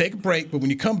that. We'll take a break, but when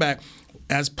you come back,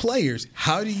 as players,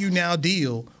 how do you now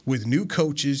deal with new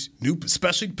coaches,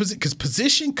 especially because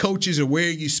position coaches are where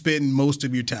you spend most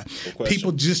of your time.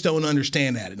 People just don't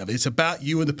understand that enough. It's about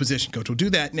you and the position coach. We'll do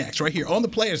that next, right here on the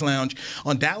Players Lounge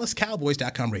on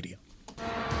DallasCowboys.com radio.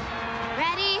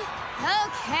 Ready?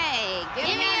 Okay. Give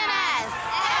me an S.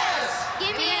 S.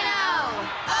 Give me an O.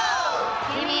 O.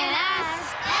 Give me an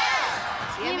S.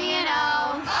 S. Give me an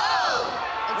O. O.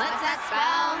 What's that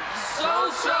spell?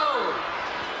 So.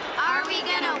 Are we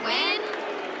gonna win?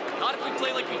 Not if we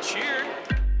play like we cheered.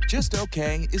 Just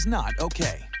okay is not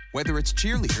okay. Whether it's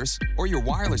cheerleaders or your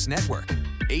wireless network,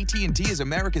 AT&T is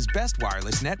America's best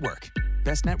wireless network.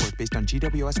 Best network based on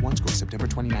GWS One score September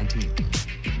 2019.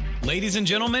 Ladies and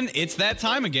gentlemen, it's that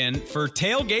time again for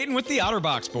Tailgating with the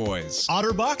OtterBox Boys.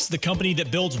 OtterBox, the company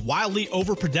that builds wildly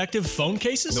overprotective phone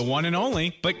cases? The one and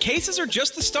only. But cases are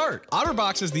just the start.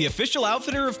 OtterBox is the official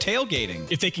outfitter of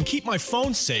tailgating. If they can keep my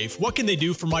phone safe, what can they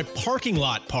do for my parking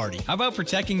lot party? How about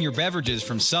protecting your beverages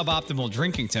from suboptimal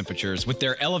drinking temperatures with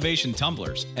their elevation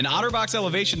tumblers? And OtterBox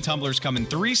elevation tumblers come in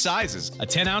 3 sizes, a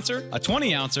 10-ouncer, a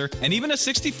 20-ouncer, and even a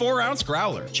 64-ounce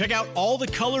growler. Check out all the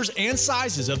colors and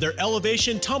sizes of their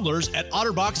elevation tumblers at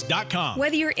otterbox.com.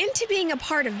 Whether you're into being a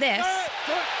part of this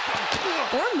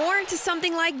or more into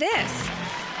something like this,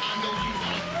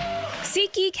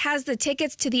 SeatGeek has the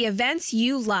tickets to the events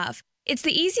you love. It's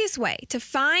the easiest way to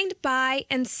find, buy,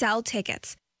 and sell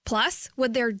tickets. Plus,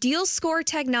 with their deal score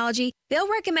technology,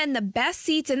 they'll recommend the best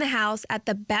seats in the house at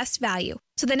the best value.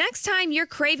 So the next time you're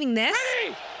craving this,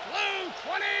 Ready? Blue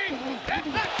 20.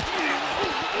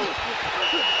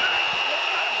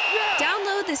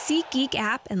 download the SeatGeek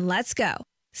app and let's go.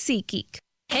 SeatGeek.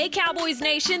 Hey Cowboys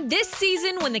Nation, this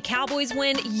season when the Cowboys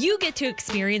win, you get to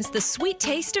experience the sweet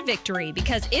taste of victory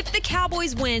because if the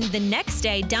Cowboys win, the next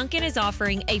day Dunkin' is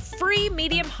offering a free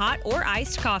medium hot or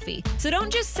iced coffee. So don't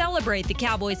just celebrate the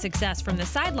Cowboys' success from the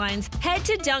sidelines, head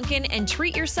to Dunkin' and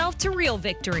treat yourself to real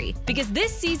victory because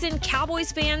this season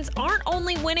Cowboys fans aren't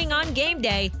only winning on game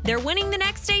day, they're winning the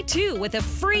next day too with a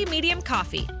free medium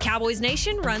coffee. Cowboys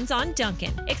Nation runs on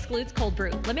Dunkin'. Excludes cold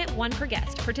brew. Limit 1 per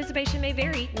guest. Participation may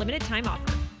vary. Limited time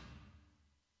offer.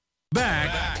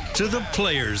 Back to the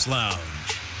Players Lounge.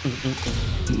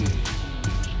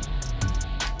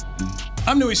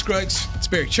 I'm Newy Scruggs. It's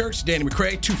Barry Church, Danny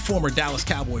McCray, 2 former Dallas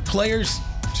Cowboy players.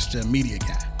 Just a media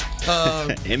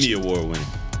guy. Emmy Award winning.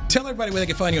 Tell everybody where they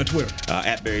can find you on Twitter.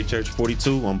 At Barry Church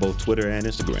 42 on both Twitter and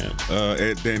Instagram.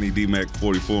 At Danny DMac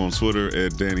 44 on Twitter.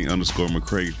 At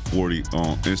Danny_McCray 40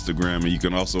 on Instagram. And you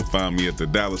can also find me at the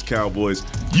Dallas Cowboys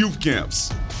youth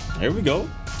camps. There we go.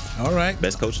 All right.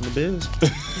 Best coach in the biz.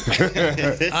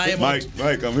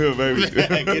 Mike, I'm here, baby.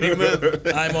 Get him up.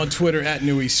 I'm on Twitter at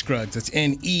Newy Scruggs. That's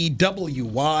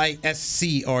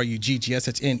NEWYSCRUGGS.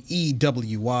 That's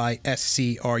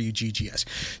NEWYSCRUGGS.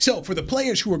 So for the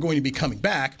players who are going to be coming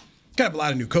back, got to have a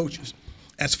lot of new coaches.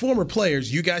 As former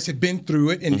players, you guys have been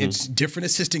through it, and it's different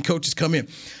assistant coaches come in.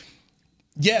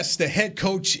 Yes, the head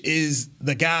coach is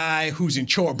the guy who's in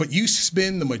charge, but you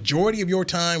spend the majority of your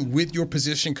time with your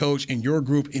position coach and your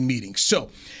group in meetings. So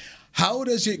How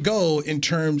does it go in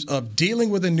terms of dealing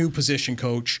with a new position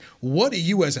coach? What do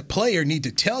you as a player need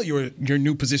to tell your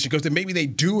new position coach that maybe they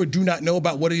do or do not know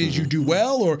about what it is you do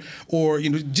well, or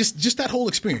just that whole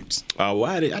experience? Well,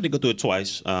 I had to go through it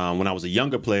twice. When I was a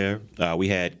younger player, we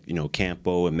had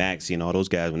Campo and Maxey and all those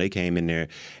guys when they came in there.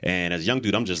 And as a young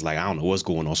dude, I'm just like, I don't know what's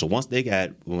going on. So once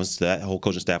that whole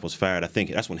coaching staff was fired, I think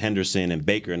that's when Henderson and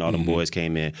Baker and all them boys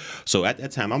came in. So at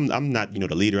that time, I'm not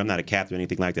the leader. I'm not a captain or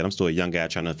anything like that. I'm still a young guy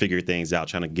trying to figure things out,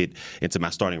 trying to get into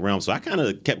my starting realm. So I kind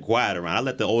of kept quiet around. I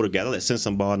let the older guys, I let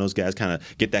Sensenball and those guys kind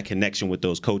of get that connection with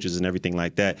those coaches and everything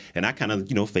like that. And I kind of,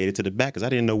 faded to the back because I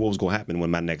didn't know what was going to happen when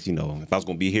my next, if I was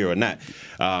going to be here or not.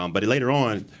 But later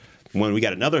on, when we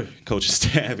got another coaching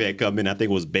staff had come in, I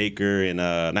think it was Baker and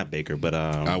not Baker, but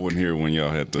I wasn't here when y'all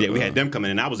had we had them come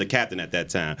in, and I was a captain at that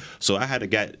time. So I had to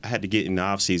get in the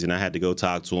off season. I had to go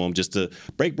talk to them just to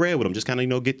break bread with them, just kind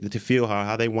of get to feel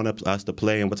how they want us to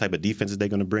play and what type of defenses they're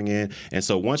going to bring in. And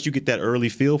so once you get that early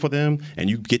feel for them and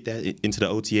you get that into the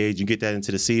OTAs, you get that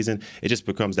into the season, it just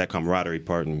becomes that camaraderie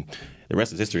part, and the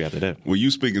rest is history after that. Were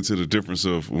you speaking to the difference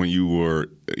of when you were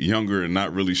younger and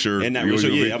not really sure? And not really sure,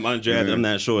 yeah. I'm undrafted, I'm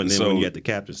not sure. And then when you get the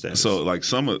captain status. So, like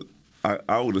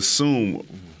I would assume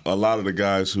a lot of the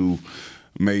guys who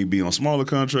may be on smaller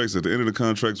contracts, at the end of the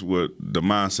contracts, what the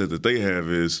mindset that they have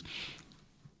is,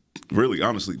 really,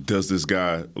 honestly, does this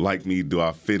guy like me? Do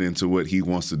I fit into what he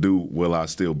wants to do? Will I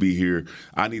still be here?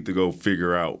 I need to go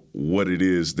figure out what it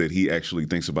is that he actually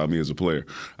thinks about me as a player.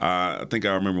 I think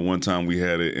I remember one time we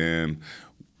had it, and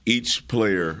each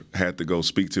player had to go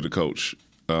speak to the coach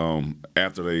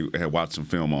after they had watched some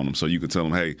film on him. So you could tell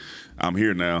them, hey, I'm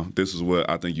here now. This is what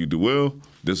I think you do well.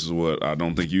 This is what I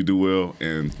don't think you do well.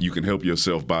 And you can help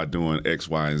yourself by doing X,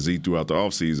 Y, and Z throughout the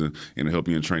offseason, and help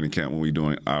you in training camp when we're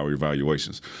doing our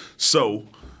evaluations. So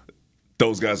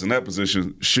those guys in that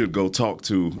position should go talk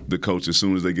to the coach as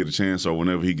soon as they get a chance or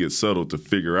whenever he gets settled to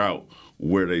figure out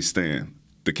where they stand.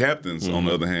 The captains, on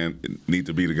the other hand, need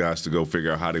to be the guys to go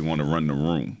figure out how they want to run the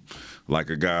room.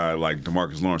 Like a guy like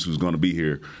DeMarcus Lawrence, who's going to be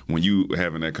here, when you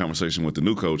having that conversation with the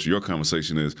new coach, your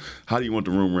conversation is, how do you want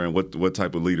the room ran? What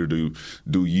type of leader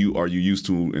are you used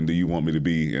to, and do you want me to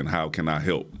be, and how can I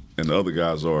help? And the other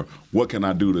guys are, what can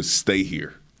I do to stay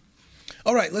here?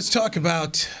 All right, let's talk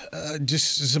about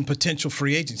just some potential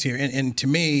free agents here. And to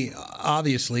me,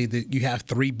 obviously, you have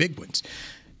three big ones: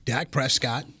 Dak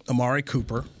Prescott, Amari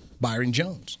Cooper, Byron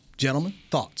Jones. Gentlemen,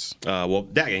 thoughts? Well,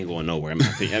 Dak ain't going nowhere, in my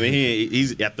opinion. I mean,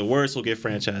 he's at the worst, he'll get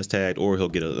franchise tagged or he'll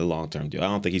get a long-term deal. I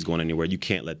don't think he's going anywhere. You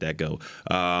can't let that go.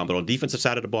 But on the defensive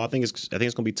side of the ball, I think it's going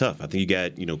to be tough. I think you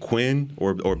got Quinn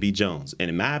or B. Jones. And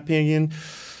in my opinion,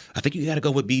 I think you got to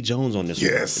go with B. Jones on this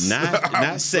yes. one.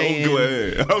 Not saying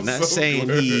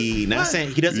he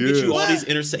doesn't get you all these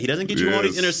he doesn't get you all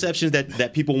these interceptions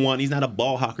that people want. He's not a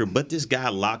ball hawker, but this guy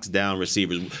locks down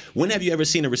receivers. When have you ever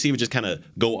seen a receiver just kind of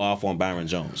go off on Byron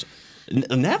Jones?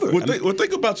 Never. Well,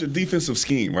 think about your defensive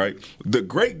scheme, right? The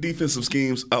great defensive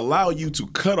schemes allow you to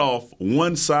cut off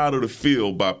one side of the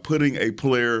field by putting a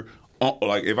player on.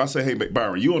 Like if I say, hey,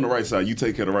 Byron, you on the right side, you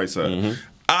take care of the right side. Mm-hmm.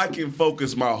 I can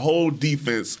focus my whole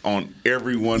defense on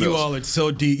everyone else. You all are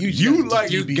so deep. You got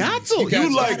to.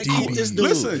 This dude.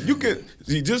 Listen,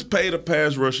 you just paid a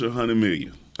pass rusher $100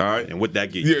 million. All right, and what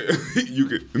that get you? Yeah, you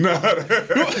could. No,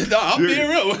 I'm being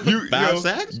real. 5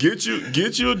 sacks. Get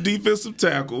you a defensive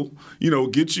tackle.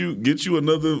 Get you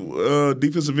another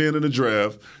defensive end in the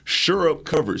draft. Shore up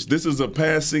coverage. This is a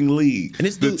passing league. And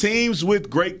the teams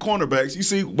with great cornerbacks. You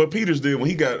see what Peters did when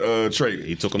he got traded.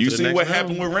 He took him. You to the see next what round.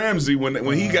 happened with Ramsey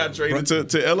when he got traded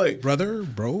to L.A.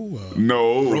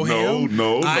 No.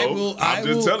 I'm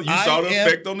just telling you, saw the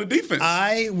effect on the defense.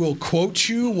 I will quote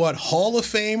you what Hall of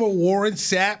Famer Warren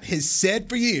Sapp has said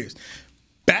for years.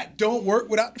 Back don't work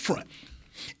without the front.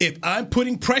 If I'm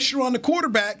putting pressure on the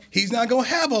quarterback, he's not going to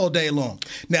have all day long.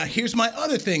 Now, here's my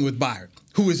other thing with Byron,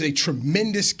 who is a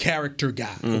tremendous character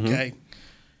guy, okay?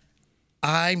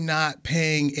 I'm not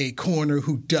paying a corner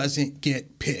who doesn't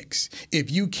get picks. If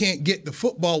you can't get the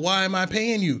football, why am I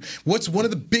paying you? What's one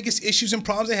of the biggest issues and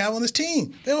problems they have on this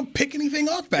team? They don't pick anything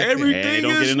off back there. Everything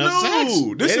is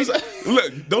new.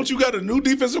 Look, don't you got a new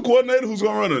defensive coordinator who's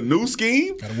going to run a new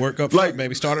scheme? Got to work up front,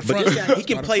 maybe start up front. But he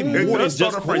can play more than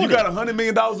just corner. You got $100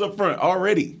 million up front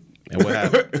already. And what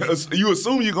happened? You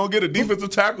assume you're going to get a defensive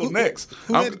tackle next.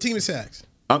 Who led the team in sacks?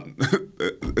 I'd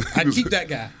keep that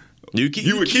guy. You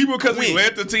would keep him because he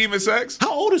led the team in sacks?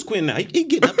 How old is Quinn now? He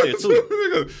getting up there,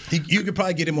 too. You could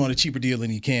probably get him on a cheaper deal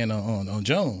than you can on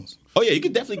Jones. Oh, yeah, you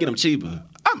could definitely get him cheaper.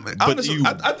 I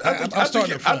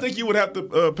think you would have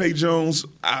to pay Jones.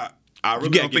 I really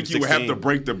don't think you would have to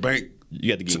break the bank You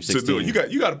got to give him 16. To do it.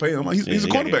 You got to pay him. He's a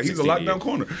cornerback. He's a lockdown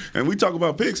corner. And we talk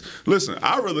about picks. Listen,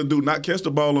 I rather do not catch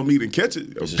the ball on me than catch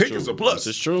it. A pick is a plus.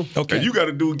 This is true. Okay. And you got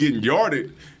to do getting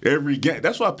yarded every game.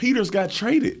 That's why Peters got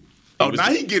traded.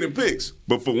 Now he getting picks,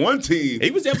 but for one team,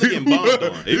 he was definitely getting bombed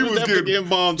on. He was getting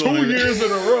bombed 2 years in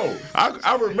a row.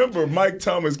 I remember Mike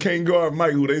Thomas can't guard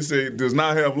Mike, who they say does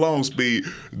not have long speed,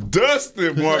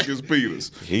 dusted Marcus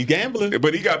Peters. He's gambling,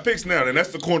 but he got picks now, and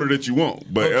that's the corner that you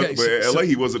want. But, LA,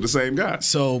 he wasn't the same guy.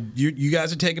 So you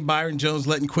guys are taking Byron Jones,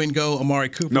 letting Quinn go, Amari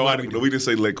Cooper. No, we didn't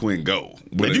say let Quinn go.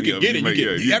 But you can get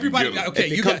it. Everybody, okay,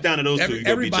 you come down to those two.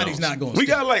 Everybody's not going. We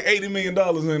got like $80 million in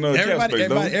cap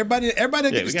space. Everybody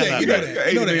didn't get to stay.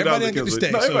 You know that. Everybody didn't get to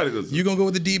stay. So you're gonna go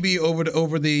with the DB over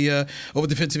the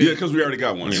defensive end. Yeah, because we already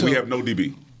got one. So, we have no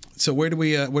DB. So where do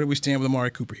we stand with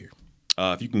Amari Cooper here?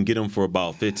 If you can get him for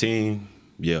about 15,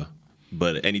 yeah.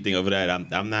 But anything over that,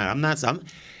 I'm not.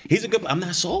 He's a good. I'm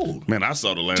not sold. Man, I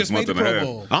saw the last month and a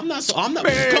half. I'm not. Come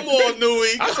on,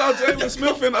 Newy. I saw Jalen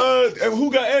Smith and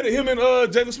who got added? Him and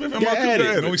Jalen Smith and Mark Cooper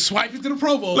added. We swiped it to the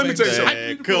Pro Bowl. Let me tell you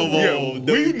something. Come on,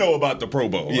 we know about the Pro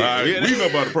Bowl. Yeah, we know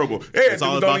about the Pro Bowl. It's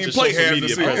all about your social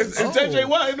media presence. It's JJ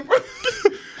Watt in the Pro.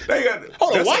 They got.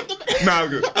 Hold on, what? Nah,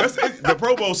 good. The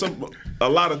Pro Bowl. A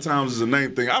lot of times is a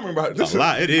name thing. I remember this. A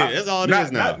lot. It is. That's all it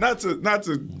is now. Not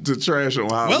to trash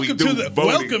on how we do voting.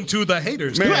 Welcome to the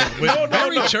haters. Man,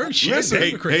 Barry Church. Listen.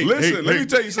 Let me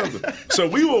tell you something. So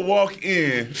we will walk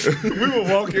in.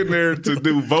 There to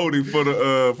do voting for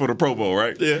the Pro Bowl,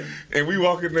 right? Yeah. And we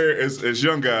walk in there as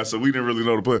young guys, so we didn't really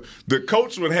know the play. The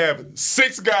coach would have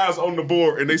 6 guys on the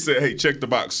board, and they said, "Hey, check the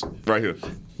box right here."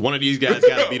 One of these guys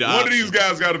got to be the One of these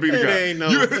guys got to be the guy.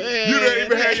 You don't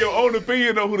even have your own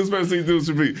opinion on who the special teams dude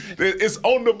should be. It's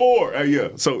on the board. Yeah.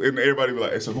 So and everybody be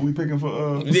like, hey, so who we picking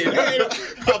for?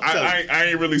 I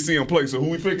ain't really see him play. So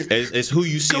who we picking? It's who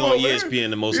you see on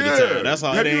ESPN the most of the time. That's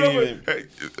all.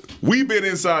 We've been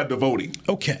inside the voting.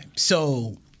 Okay.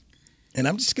 So, and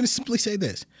I'm just going to simply say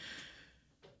this: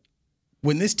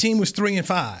 when this team was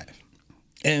 3-5,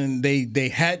 and they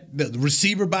had the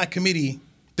receiver by committee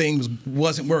thing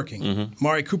wasn't working.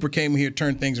 Amari Cooper came here,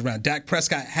 turned things around. Dak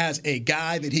Prescott has a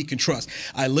guy that he can trust.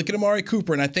 I look at Amari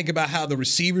Cooper and I think about how the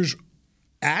receivers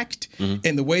act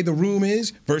and the way the room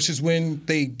is versus when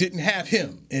they didn't have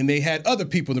him and they had other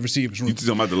people in the receivers room. You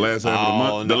talking about the last half of the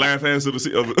month? No. The last half of the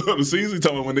season? You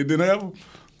talking about when they didn't have him?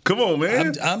 Come on,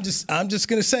 man. I'm just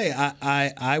gonna say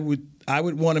I would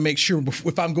want to make sure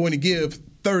if I'm going to give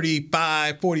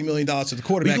 $35-40 million to the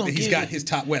quarterback that he's got his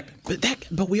top weapon.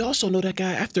 But we also know that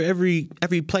guy after every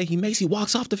play he makes, he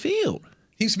walks off the field.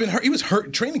 He's been hurt. He was hurt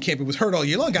in training camp. He was hurt all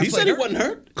year long. He said he wasn't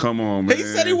hurt. Come on, man. He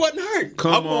said he wasn't hurt.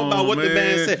 I'm going about what the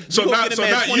man said. So not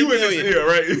you in this ear,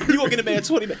 right? You gonna get a man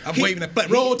 $20 million. I'm waving the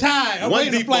flag. Roll Tide. I'm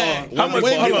waving the flag. How much?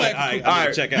 All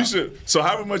right, check out. So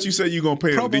however much you say you gonna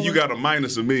pay him? Then you got a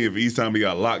minus $1 million for each time he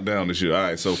got locked down this year. All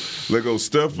right, so let go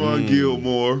Stephon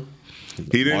Gilmore.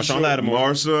 He didn't show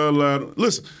Marshawn Lattimore.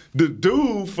 Listen, the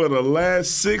dude for the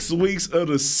last 6 weeks of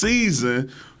the season,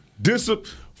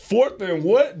 fourth and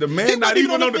what? The man not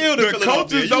even on the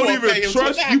coaches don't even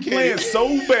trust you playing so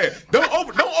bad. Don't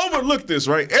overlook this,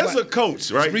 right? As a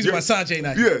coach, right? Reason why Sanjay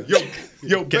not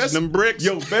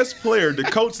your best player, the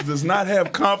coach does not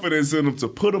have confidence in him to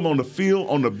put him on the field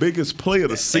on the biggest play of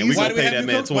the season. Why do we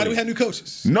have new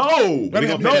coaches? No.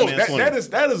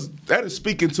 That is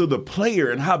speaking to the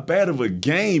player and how bad of a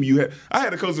game you had. I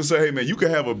had a coach that say, "Hey man, you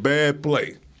can have a bad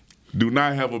play, do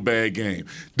not have a bad game."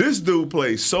 This dude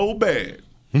plays so bad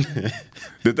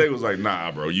that they was like, "Nah,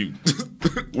 bro,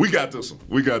 we got this one.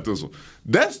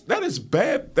 That is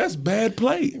bad. That's bad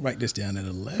play." Write this down at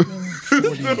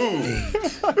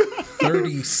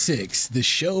 11:48. The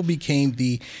show became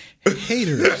the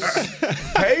Haters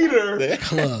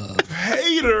Club.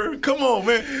 Hater, come on,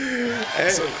 man.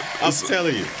 Hey, I'm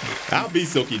telling you, I'll be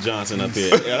Silky Johnson up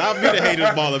here, and I'll be the haters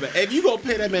baller. If you gonna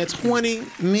pay that man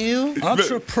 $20 million,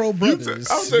 Ultra Pro Brothers.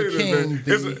 I'll tell you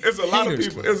this, man. It's a lot of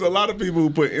people. There's a lot of people who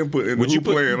put input in who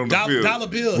playing on the field. Dollar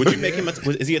bill. Would you make him?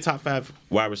 Is he a top 5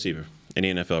 wide receiver in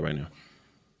the NFL right now?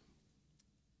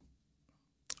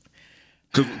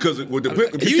 Because be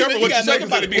careful what you say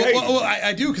because it'd be hating. Well,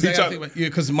 I do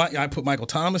because I put Michael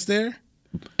Thomas there.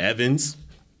 Evans.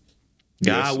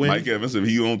 Godwin. Mike Evans, if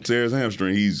he don't tear his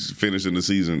hamstring, he's finishing the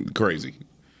season crazy.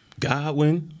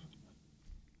 Godwin.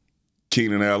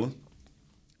 Keenan Allen.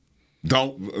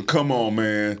 Come on,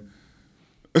 man.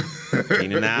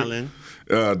 Keenan Allen.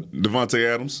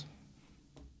 Devontae Adams.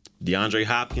 DeAndre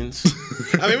Hopkins.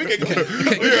 I mean, we can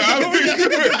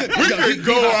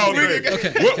go all day.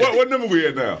 Okay. What number we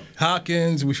at now?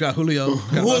 Hopkins. We got Julio.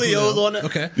 Julio's on it.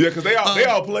 Okay. Yeah, because they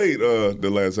all played the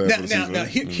last half of the season. Now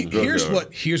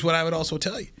here's what I would also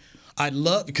tell you. I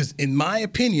love, because in my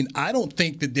opinion, I don't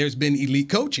think that there's been elite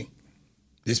coaching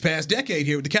this past decade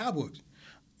here with the Cowboys.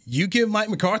 You give Mike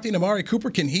McCarthy and Amari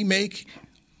Cooper, can he make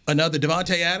another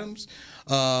Devontae Adams?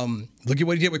 Look at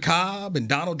what he did with Cobb and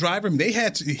Donald Driver. I mean,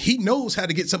 he knows how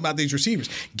to get something out of these receivers.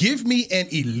 Give me an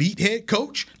elite head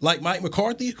coach like Mike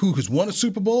McCarthy, who has won a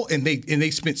Super Bowl, and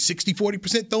they spent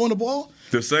 60-40% throwing the ball.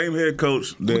 The same head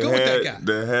coach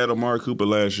that had Amari Cooper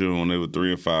last year when they were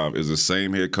 3-5 is the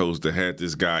same head coach that had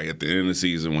this guy at the end of the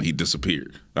season when he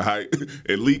disappeared. All right?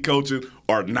 Elite coaching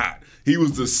or not. He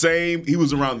was the same. He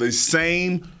was around the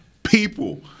same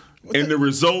people. The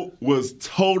result was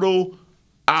total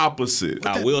opposite.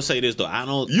 I will say this though. I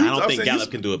don't think Gallup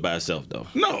can do it by himself though.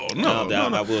 No.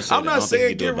 I will say I'm not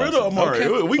saying get rid of Amari.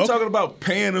 Okay. We talking about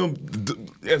paying him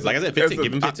as like I said, 15,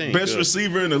 give him 15. Best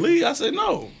receiver in the league. I said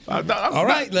no. All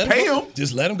right, pay him.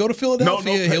 Just let him go to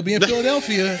Philadelphia. He'll be in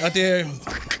Philadelphia out there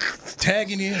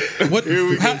tagging you.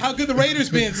 How good the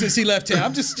Raiders been since he left town?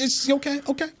 I'm just okay.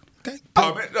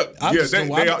 Oh man, look,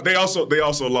 they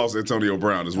also lost Antonio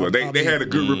Brown as well. They had a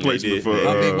good replacement for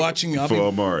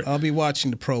Amari. I'll be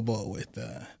watching the Pro Bowl with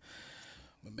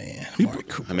my man Amari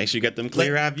Cooper. Make sure you got them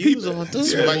clear eye views on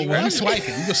this. You swipe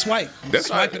it. You can swipe.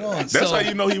 Swipe it on. That's how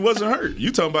you know he wasn't hurt.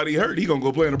 You talking about he hurt? He gonna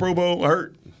go play in the Pro Bowl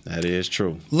hurt? That is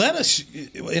true. Let us,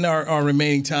 in our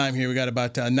remaining time here, we got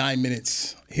about 9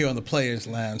 minutes here on the Players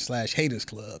Lounge / Haters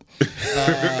Club.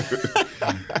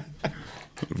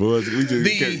 Boys, we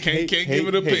just can't give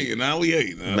it an opinion. Now we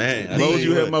hate. Man, as long as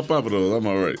you have my Papados, I'm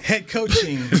all right. Head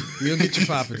coaching, you'll get your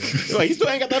Papados. Wait, you still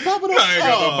ain't got that Papados? I ain't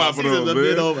got no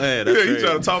Papados, man. You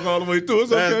trying to talk all the way through.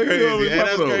 It's okay. Crazy.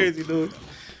 That's crazy, dude.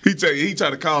 He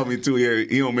tried to call me too.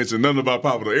 He don't mention nothing about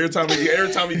Papados.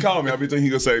 Every time he call me, I be thinking he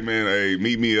gonna say, "Man, hey,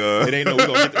 meet me." It ain't no we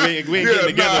ain't getting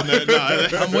together.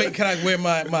 Nah. I'm waiting. Can I wear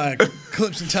my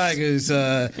Clemson Tigers?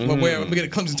 I'm gonna get a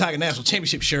Clemson Tiger National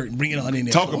Championship shirt and bring it on in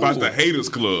there. Talk about the Haters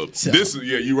Club. So.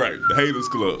 You're right. The Haters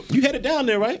Club. You headed down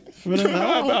there, right?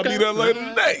 I'll be there later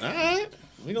today. All right,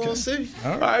 we gonna see.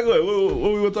 All right, go ahead.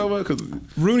 What we want to talk about?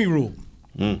 Rooney Rule.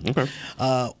 Okay.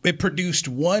 It produced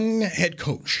one head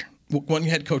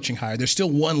coaching hire. There's still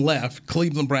one left,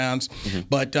 Cleveland Browns,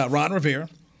 but Ron Rivera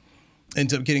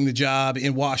ends up getting the job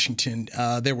in Washington.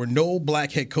 There were no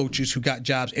black head coaches who got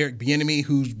jobs. Eric Bieniemy,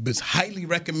 who was highly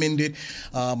recommended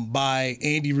by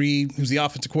Andy Reid, who's the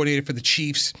offensive coordinator for the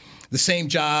Chiefs. The same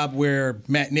job where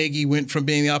Matt Nagy went from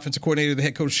being the offensive coordinator to the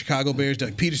head coach of Chicago Bears.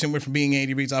 Doug Peterson went from being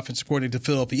Andy Reid's offensive coordinator to the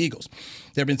Philadelphia Eagles.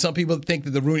 There have been some people that think that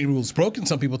the Rooney Rule is broken.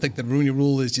 Some people think that the Rooney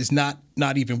Rule is just not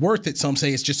even worth it. Some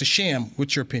say it's just a sham.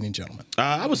 What's your opinion, gentlemen?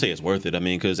 I would say it's worth it. I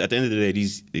mean, because at the end of the day,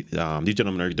 these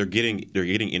gentlemen they're getting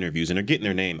interviews and they're getting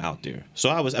their name out there. So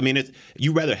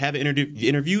you rather have an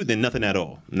interview than nothing at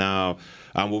all. Now,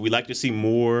 would we like to see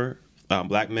more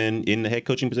black men in the head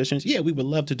coaching positions? Yeah, we would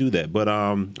love to do that. But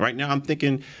right now I'm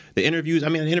thinking the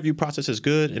interview process is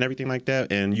good and everything like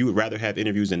that, and you would rather have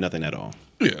interviews than nothing at all.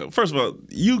 Yeah, first of all,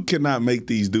 you cannot make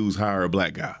these dudes hire a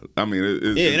black guy. I mean, and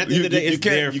at the end of the day, it's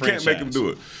their franchise. You can't make them do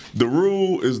it. The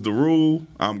rule is the rule.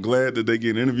 I'm glad that they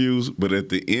get interviews, but at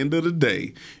the end of the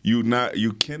day, you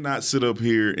cannot sit up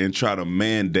here and try to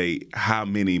mandate how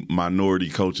many minority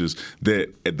coaches that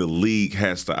the league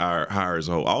has to hire as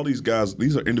a whole. All these guys,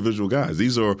 these are individual guys.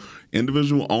 These are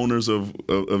individual owners of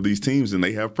these teams, and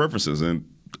they have preferences, and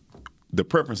the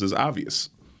preference is obvious.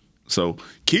 So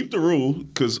keep the rule,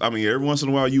 because every once in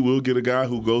a while you will get a guy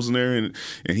who goes in there and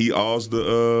he awes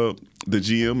the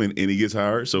GM and he gets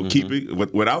hired. So keep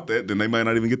it. Without that, then they might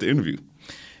not even get the interview.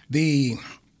 The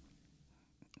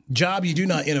job you do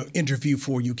not interview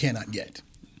for, you cannot get.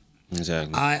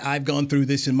 Exactly. I've gone through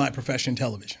this in my profession,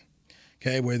 television.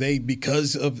 Okay, where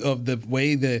because of the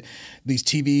way these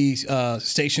TV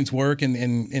stations work and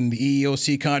the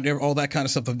EEOC content, all that kind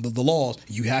of stuff, the laws,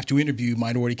 you have to interview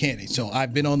minority candidates. So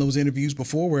I've been on those interviews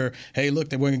before where, hey, look,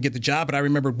 they weren't going to get the job. But I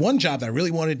remember one job that I really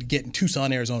wanted to get in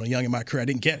Tucson, Arizona, young in my career. I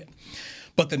didn't get it.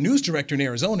 But the news director in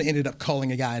Arizona ended up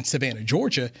calling a guy in Savannah,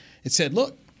 Georgia, and said,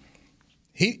 look,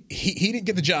 he didn't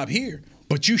get the job here,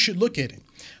 but you should look at him.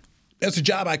 That's a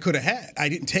job I could have had. I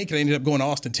didn't take it. I ended up going to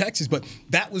Austin, Texas. But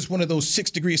that was one of those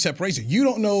 6 degrees of separation. You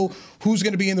don't know who's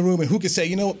going to be in the room and who can say,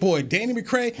 you know what, boy, Danny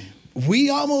McCray, we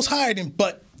almost hired him,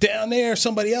 but down there,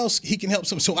 somebody else, he can help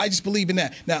some. So I just believe in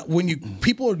that. Now, when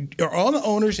people are on the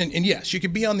owners, and yes, you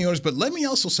can be on the owners, but let me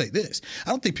also say this.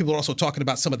 I don't think people are also talking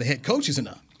about some of the head coaches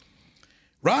enough.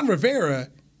 Ron Rivera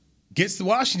gets the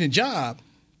Washington job.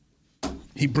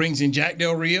 He brings in Jack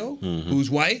Del Rio, who's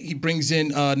white. He brings in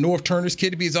North Turner's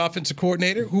kid to be his offensive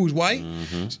coordinator, who's white.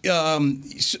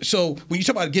 So when you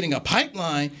talk about getting a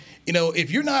pipeline,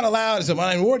 if you're not allowed as a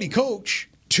minority coach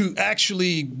to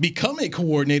actually become a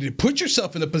coordinator, to put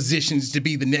yourself in the positions to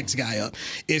be the next guy up,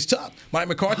 it's tough. Mike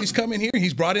McCarthy's coming here.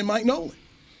 He's brought in Mike Nolan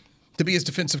to be his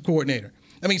defensive coordinator.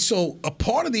 I mean, so a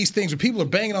part of these things where people are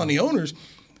banging on the owners,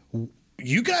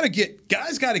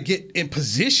 guys got to get in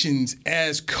positions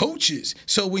as coaches.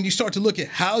 So when you start to look at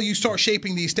how you start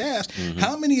shaping these staffs,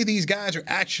 how many of these guys are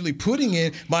actually putting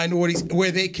in minorities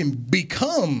where they can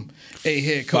become a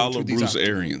head coach? Follow Bruce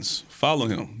Arians. Follow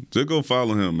him. Just go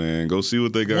follow him, man. Go see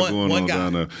what they got going on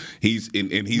down there. He's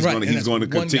going to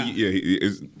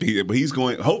continue. But he's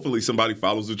going. Hopefully, somebody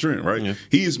follows the trend, right? Yeah.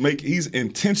 He's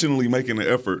intentionally making an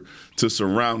effort to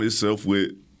surround himself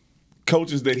with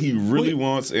coaches that he really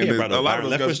wants. And a lot of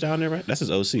those guys down there, right? That's his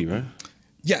OC, right?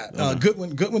 Yeah,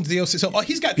 Goodwin's the OC. So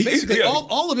he's got basically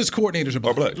all of his coordinators are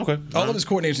black. Okay, all of his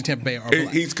coordinators in Tampa Bay are black.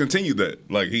 He's continued that,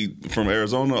 like he from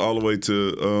Arizona all the way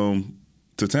to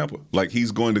Tampa. Like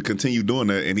he's going to continue doing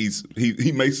that, and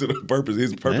he makes it a purpose.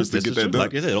 His purpose to get that done.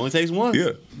 Like I said, it only takes one.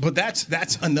 Yeah, but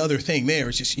that's another thing. There,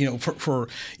 it's just for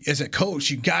as a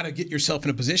coach, you got to get yourself in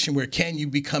a position where can you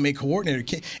become a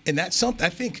coordinator, and that's something. I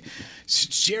think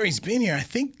Jerry's been here. I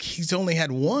think he's only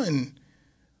had one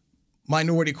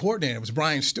minority coordinator. It was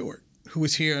Brian Stewart, who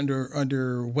was here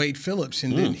under Wade Phillips,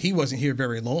 and then he wasn't here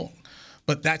very long.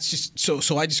 But that's just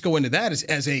so I just go into that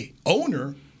as a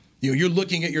owner. You're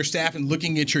looking at your staff and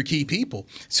looking at your key people.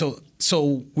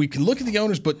 So we can look at the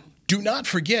owners, but do not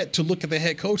forget to look at the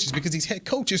head coaches, because these head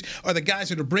coaches are the guys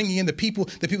that are bringing in the people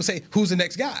that people say, who's the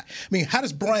next guy? I mean, how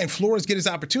does Brian Flores get his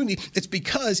opportunity? It's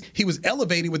because he was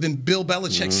elevated within Bill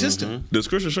Belichick's system. Does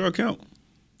Christian Shaw count?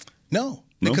 No,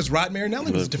 because Rod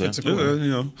Marinelli was a defensive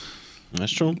coordinator.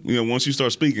 That's true. Once you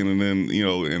start speaking, and then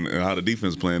and how the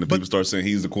defense playing, people start saying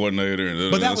he's the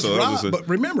coordinator. But that was Rod. But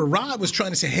remember, Rod was trying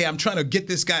to say, "Hey, I'm trying to get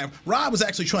this guy." Rod was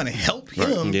actually trying to help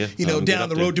him, down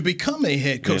the road to become a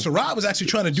head coach. So Rod was actually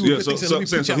trying to do a good thing.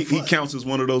 So he counts as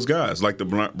one of those guys, like the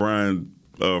Brian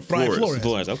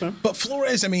Flores. Okay. But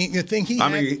Flores, I mean, the thing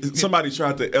somebody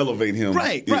tried to elevate him.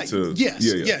 Right. Yes.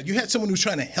 You had someone who's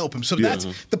trying to help him. So that's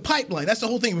the pipeline. That's the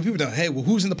whole thing. When people go, hey, well,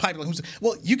 who's in the pipeline?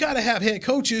 Well, you got to have head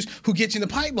coaches who get you in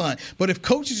the pipeline. But if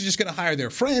coaches are just going to hire their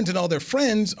friends, and all their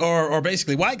friends are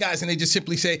basically white guys, and they just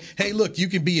simply say, hey, look, you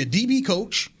can be a DB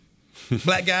coach,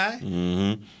 black guy.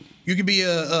 You can be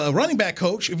a running back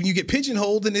coach. If you get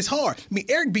pigeonholed, then it's hard. I mean,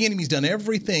 Eric Bieniemy's done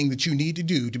everything that you need to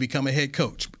do to become a head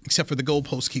coach, except for the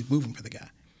goalposts keep moving for the guy.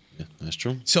 Yeah, that's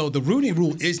true. So the Rooney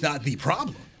Rule is not the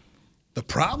problem. The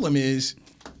problem is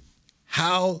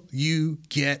how you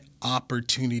get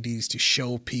opportunities to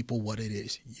show people what it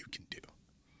is you can do.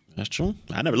 That's true.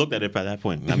 I never looked at it by that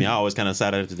point. I mean, I always kind of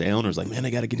sat at it to the owners, like, man,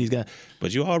 they got to get these guys.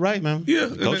 But you're all right, man. Yeah,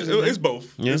 it's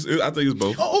both. Yeah. I think it's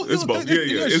both. It's both.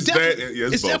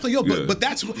 It's definitely both. But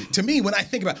that's, to me, when I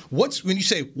think about when you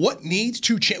say what needs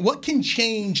to change, what can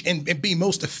change and be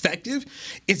most effective,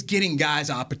 it's getting guys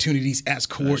opportunities as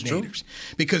coordinators.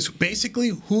 Because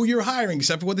basically, who you're hiring,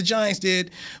 except for what the Giants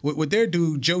did with their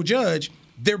dude, Joe Judge,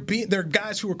 they're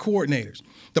guys who are coordinators.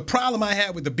 The problem I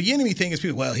had with the Bieniemy thing is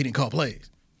people, he didn't call plays.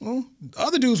 Well,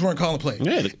 other dudes weren't calling plays.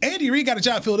 Yeah. Andy Reid got a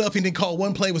job in Philadelphia and didn't call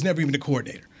one play, was never even the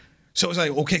coordinator. So it's like,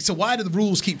 okay, so why do the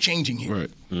rules keep changing here? Right.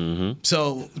 Mm-hmm.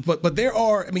 So, but there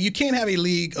are, I mean, you can't have a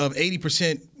league of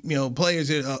 80%, players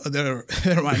that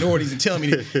are minorities and tell me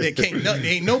that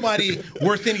ain't nobody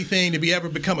worth anything to be ever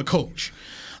become a coach.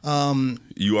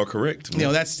 You are correct.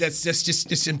 That's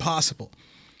just impossible.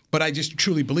 But I just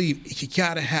truly believe you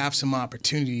got to have some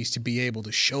opportunities to be able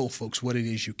to show folks what it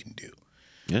is you can do.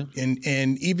 Yeah.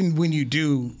 And even when you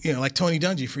do, like Tony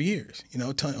Dungy for years, he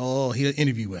didn't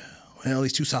interview well. Well,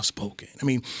 he's too soft-spoken. I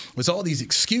mean, it was all these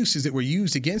excuses that were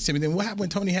used against him. And then what happened when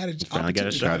Tony had an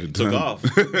opportunity? He took off.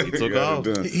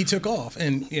 He took off.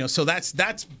 And, so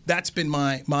that's been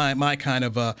my kind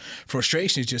of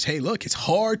frustration is just, hey, look, it's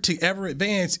hard to ever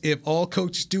advance if all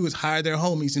coaches do is hire their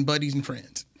homies and buddies and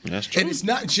friends. That's true. And it's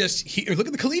not just here. Look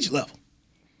at the collegiate level.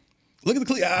 Look at the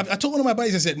collegiate. I told one of my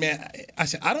buddies, I said, man,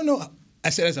 I don't know. I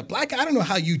said, as a black guy, I don't know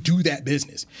how you do that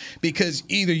business, because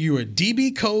either you're a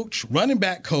DB coach, running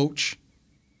back coach,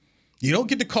 you don't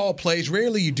get to call plays,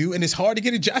 rarely you do, and it's hard to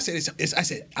get a job. I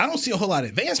said, I don't see a whole lot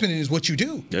of advancement in what you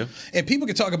do. Yeah. And people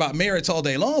can talk about merits all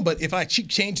day long, but if I keep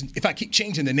changing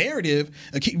the narrative,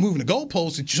 I keep moving the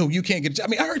goalposts so you can't get a job. I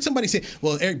mean, I heard somebody say,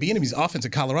 well, Eric Bieniemy's offense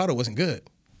in Colorado wasn't good.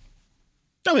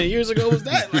 How many years ago was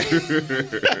that?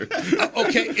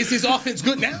 Okay, is his offense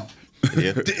good now?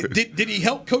 Yeah. Did he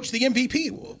help coach the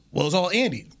MVP? Well, it was all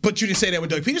Andy. But you didn't say that when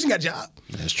Doug Peterson got a job.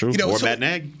 That's true. You know, or Matt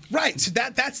Nagy. Right. So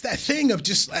that's that thing of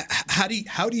just how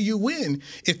do you win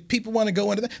if people want to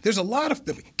go into that? There's a lot of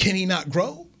them. Can he not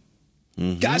grow?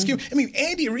 Mm-hmm. Guys,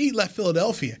 Andy Reid left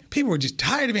Philadelphia. People were just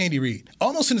tired of Andy Reid,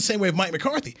 almost in the same way of Mike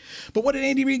McCarthy. But what did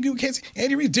Andy Reid do?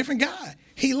 Andy Reid, different guy.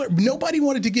 He learned. Nobody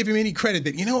wanted to give him any credit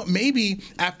that, you know what, maybe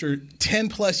after 10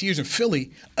 plus years in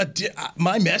Philly,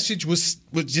 my message was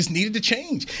just needed to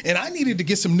change. And I needed to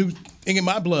get some new thing in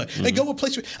my blood. Mm-hmm. And go a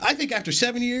place. I think after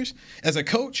 7 years as a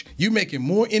coach, you're making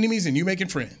more enemies than you're making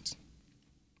friends.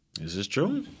 Is this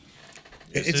true?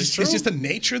 It's just the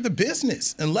nature of the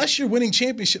business. Unless you're winning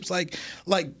championships like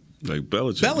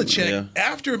Belichick. Yeah.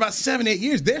 After about 7-8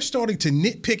 years, they're starting to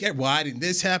nitpick at why didn't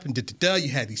this happen? You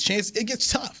had these chances. It gets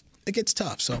tough.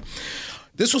 So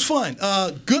this was fun.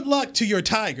 Good luck to your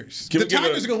Tigers. The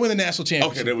Tigers are going to win the national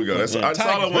championship. Okay, there we go. That's all I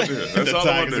want to hear. That's all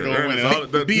I want to hear. No.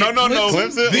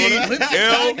 Clemson?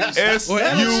 The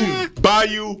LSU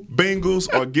Bayou Bengals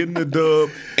are getting the dub,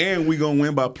 and we're going to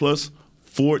win by plus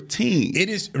 14. It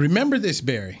is. Remember this,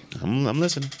 Barry. I'm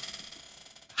listening.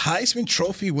 Heisman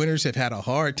Trophy winners have had a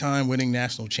hard time winning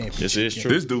national championships. This is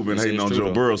true. This dude been hating on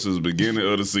Joe Burrow since the beginning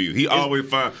of the season. He always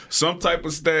find some type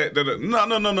of stat that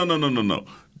no.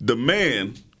 The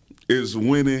man is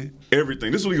winning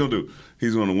everything. This is what he's gonna do.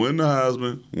 He's gonna win the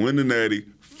Heisman, win the Natty,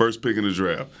 first pick in the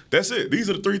draft. That's it. These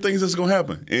are the three things that's gonna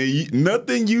happen, and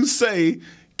nothing you say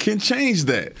can change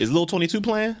that. Is Lil 22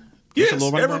 playing? Yes,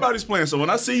 everybody's playing. So when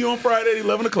I see you on Friday at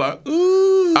 11 o'clock,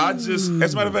 as a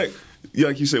matter of fact,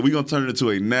 like you said, we're going to turn it into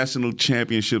a national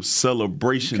championship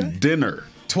celebration dinner.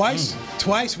 Twice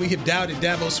we have doubted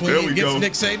Dabo Swinney against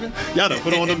Nick Saban. Y'all done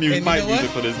put on the new fight music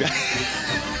for this guy.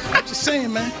 I'm just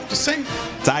saying, man. Just saying.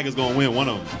 Tigers going to win one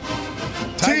of them.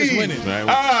 Tigers winning.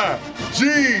 Tigers.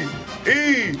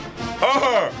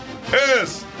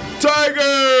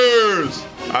 Tigers.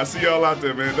 I see y'all out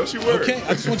there, man. Don't you worry. Okay,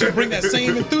 I just want you to bring that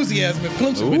same enthusiasm if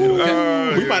Clemson win.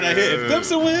 Okay? We might not hear if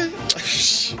Clemson win.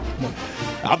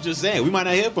 I'm just saying, we might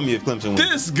not hear from you if Clemson win.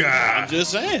 This guy. I'm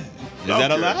just saying. Is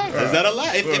that a lie? Is that a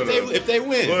lie? If they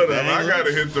win. Whatever. I got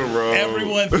to hit the road.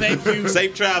 Everyone, thank you.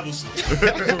 Safe travels.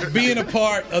 For being a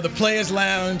part of the Players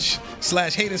Lounge /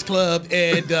 Haters Club.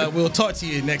 And we'll talk to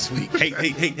you next week. Hey.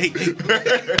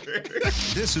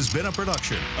 This has been a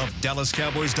production of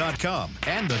DallasCowboys.com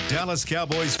and the Dallas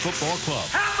Cowboys Football Club.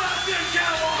 How about this,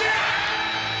 Cowboys?